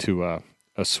you into a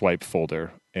swipe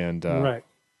folder. And right.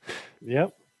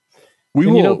 Yep. We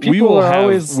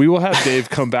will have Dave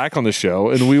come back on the show,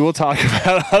 and we will talk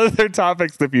about other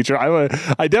topics in the future.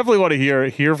 I definitely want to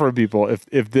hear from people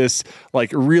if this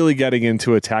like really getting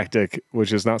into a tactic,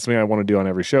 which is not something I want to do on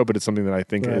every show, but it's something that I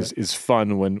think is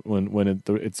fun when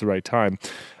it's the right time.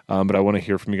 But I want to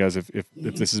hear from you guys if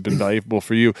this has been valuable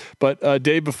for you. But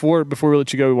Dave, before we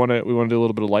let you go, we want to do a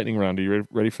little bit of lightning round. Are you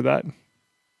ready for that?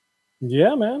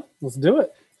 Yeah, man. Let's do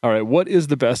it. All right. What is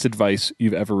the best advice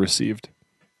you've ever received?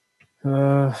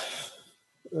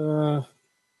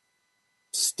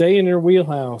 Stay in your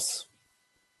wheelhouse.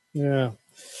 Yeah.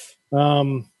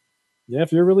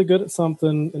 If you're really good at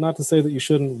something, and not to say that you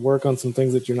shouldn't work on some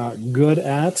things that you're not good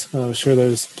at. Sure,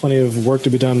 there's plenty of work to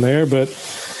be done there, but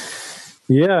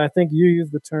yeah, I think you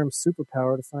use the term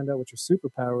superpower to find out what your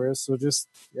superpower is. So just,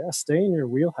 stay in your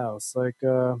wheelhouse. Like,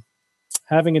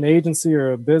 having an agency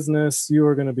or a business, you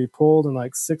are going to be pulled in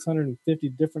like 650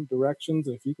 different directions.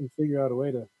 If you can figure out a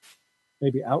way to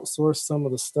maybe outsource some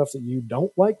of the stuff that you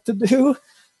don't like to do,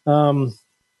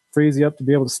 frees you up to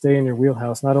be able to stay in your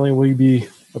wheelhouse. Not only will you be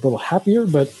a little happier,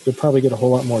 but you'll probably get a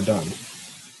whole lot more done.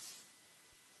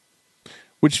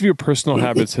 Which of your personal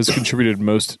habits has contributed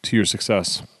most to your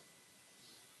success?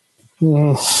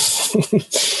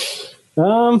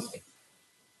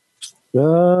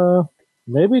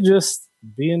 Maybe just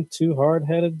being too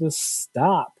hard-headed to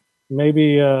stop.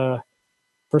 Maybe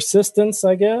persistence,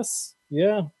 I guess.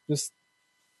 Yeah,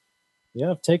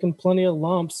 I've taken plenty of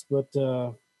lumps, but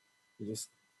you just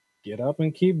get up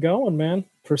and keep going, man.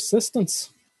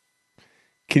 Persistence.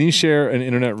 Can you share an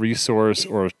internet resource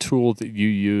or a tool that you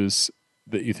use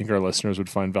that you think our listeners would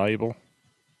find valuable?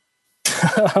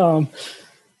 Well,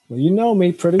 you know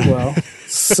me pretty well.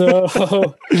 So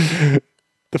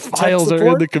the files are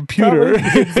in the computer.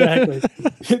 Probably, exactly.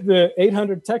 The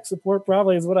 800 tech support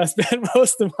probably is what I spend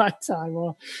most of my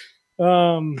time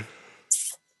on.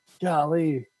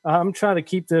 Golly, I'm trying to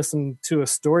keep this into a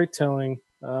storytelling.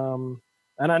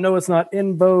 And I know it's not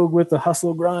in vogue with the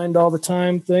hustle grind all the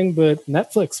time thing, but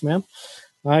Netflix, man.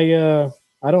 I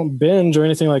don't binge or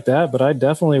anything like that, but I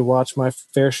definitely watch my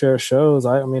fair share of shows.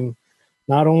 I mean,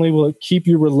 not only will it keep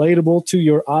you relatable to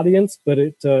your audience, but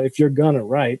if you're gonna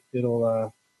write,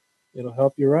 it'll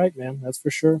help you write, man. That's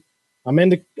for sure. I'm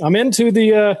into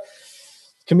the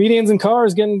comedians in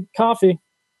cars getting coffee.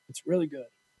 It's really good.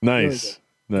 Nice.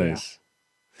 Really good. Nice.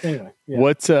 Yeah. Anyway,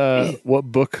 yeah.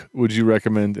 What book would you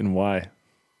recommend and why?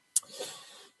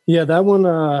 Yeah, that one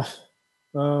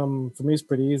for me is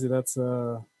pretty easy. That's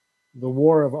The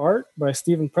War of Art by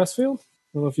Stephen Pressfield.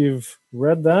 I don't know if you've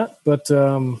read that, but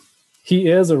he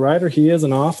is a writer. He is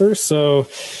an author. So,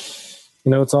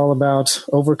 it's all about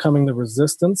overcoming the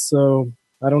resistance. So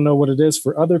I don't know what it is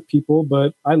for other people,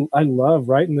 but I love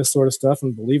writing this sort of stuff.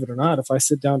 And believe it or not, if I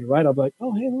sit down to write, I'll be like,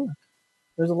 oh, hey, look,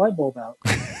 there's a light bulb out.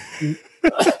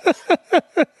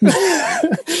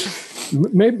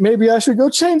 Maybe I should go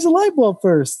change the light bulb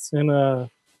first. And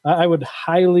I would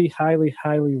highly, highly,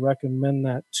 highly recommend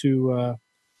that to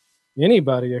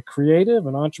anybody, a creative,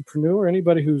 an entrepreneur,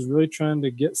 anybody who's really trying to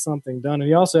get something done. And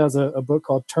he also has a book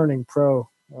called Turning Pro.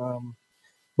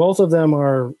 Both of them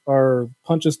are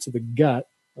punches to the gut,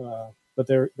 but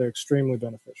they're extremely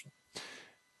beneficial.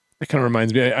 It kind of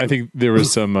reminds me. I think there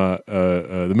was some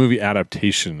the movie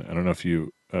Adaptation. I don't know if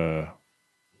you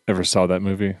ever saw that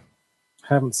movie.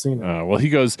 Haven't seen it. Well, he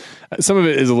goes. Some of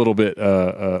it is a little bit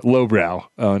lowbrow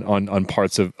on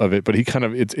parts of it, but he kind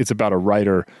of it's about a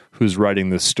writer who's writing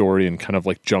this story and kind of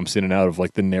like jumps in and out of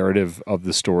like the narrative of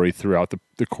the story throughout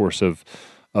the course of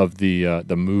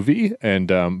the movie,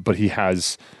 and but he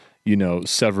has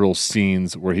several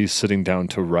scenes where he's sitting down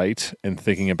to write and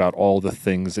thinking about all the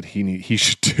things that he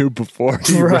should do before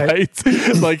he writes.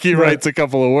 Like he writes a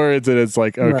couple of words and it's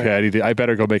like, okay, I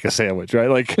better go make a sandwich, right?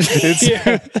 Like it's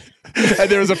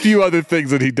and there's a few other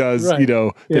things that he does,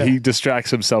 that he distracts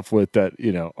himself with that,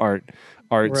 aren't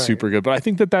super good. But I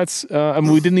think that's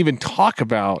we didn't even talk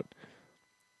about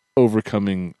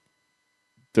overcoming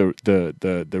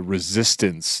the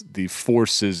resistance, the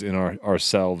forces in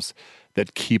ourselves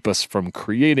that keep us from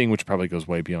creating, which probably goes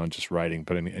way beyond just writing,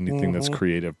 but anything that's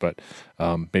creative. But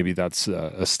maybe that's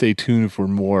a stay tuned for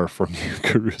more from you,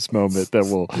 Guru's moment that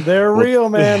will. They're real,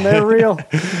 man. They're real.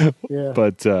 Yeah.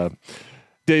 But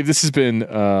Dave, this has been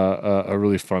a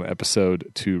really fun episode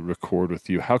to record with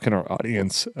you. How can our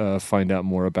audience find out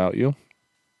more about you?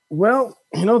 Well,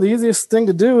 the easiest thing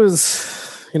to do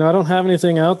is, I don't have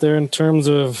anything out there in terms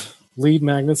of lead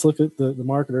magnets. Look at the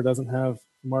marketer doesn't have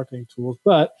marketing tools,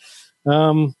 but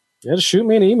just shoot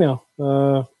me an email.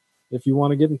 If you want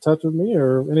to get in touch with me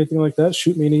or anything like that,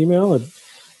 shoot me an email at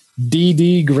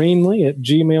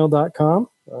ddgreenlee@gmail.com.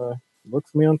 Look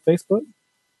for me on Facebook.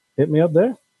 Hit me up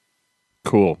there.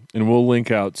 Cool. And we'll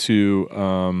link out to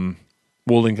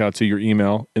your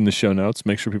email in the show notes.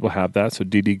 Make sure people have that. So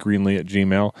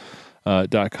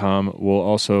ddgreenlee@gmail.com. We'll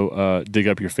also dig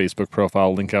up your Facebook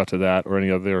profile, link out to that or any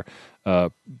other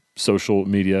social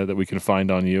media that we can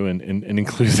find on you and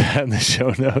include that in the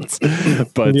show notes.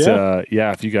 But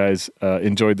if you guys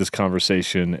enjoyed this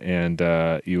conversation and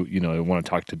you want to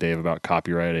talk to Dave about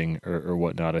copywriting or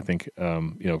whatnot, I think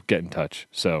get in touch.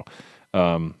 So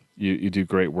you do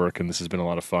great work, and this has been a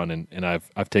lot of fun. And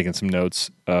I've taken some notes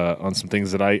on some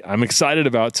things that I'm excited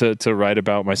about to write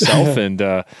about myself, and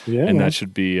that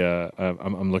should be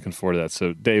I'm looking forward to that.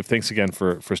 So Dave, thanks again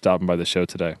for stopping by the show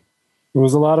today. It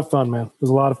was a lot of fun, man. It was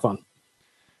a lot of fun.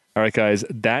 All right, guys,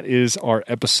 that is our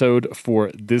episode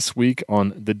for this week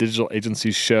on the Digital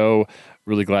Agency Show.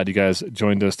 Really glad you guys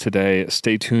joined us today.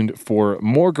 Stay tuned for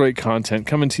more great content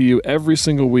coming to you every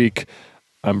single week.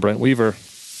 I'm Brent Weaver.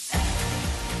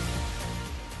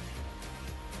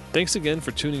 Thanks again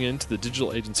for tuning in to the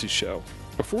Digital Agency Show.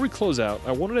 Before we close out,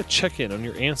 I wanted to check in on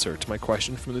your answer to my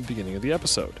question from the beginning of the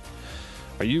episode.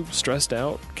 Are you stressed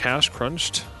out, cash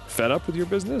crunched, fed up with your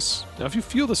business? Now, if you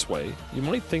feel this way, you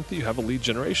might think that you have a lead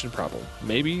generation problem.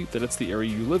 Maybe that it's the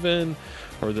area you live in,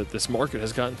 or that this market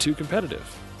has gotten too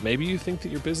competitive. Maybe you think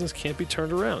that your business can't be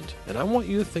turned around. And I want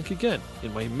you to think again.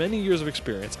 In my many years of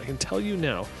experience, I can tell you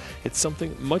now, it's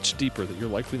something much deeper that you're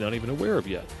likely not even aware of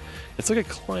yet. It's like a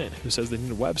client who says they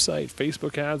need a website,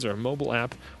 Facebook ads, or a mobile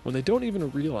app when they don't even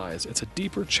realize it's a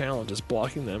deeper challenge that's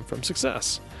blocking them from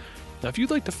success. Now, if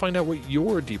you'd like to find out what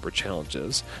your deeper challenge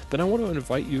is, then I want to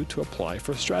invite you to apply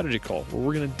for a strategy call where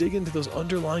we're going to dig into those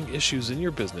underlying issues in your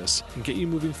business and get you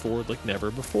moving forward like never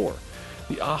before.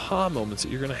 The aha moments that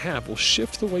you're going to have will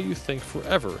shift the way you think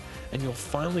forever, and you'll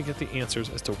finally get the answers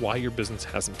as to why your business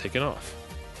hasn't taken off.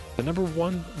 The number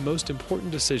one most important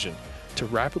decision to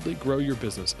rapidly grow your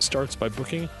business starts by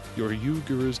booking your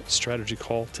UGurus strategy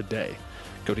call today.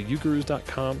 Go to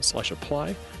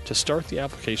ugurus.com/apply to start the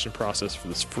application process for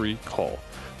this free call.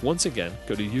 Once again,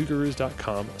 go to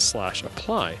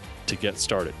ugurus.com/apply to get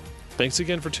started. Thanks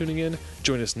again for tuning in.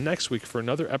 Join us next week for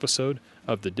another episode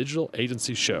of the Digital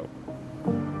Agency Show.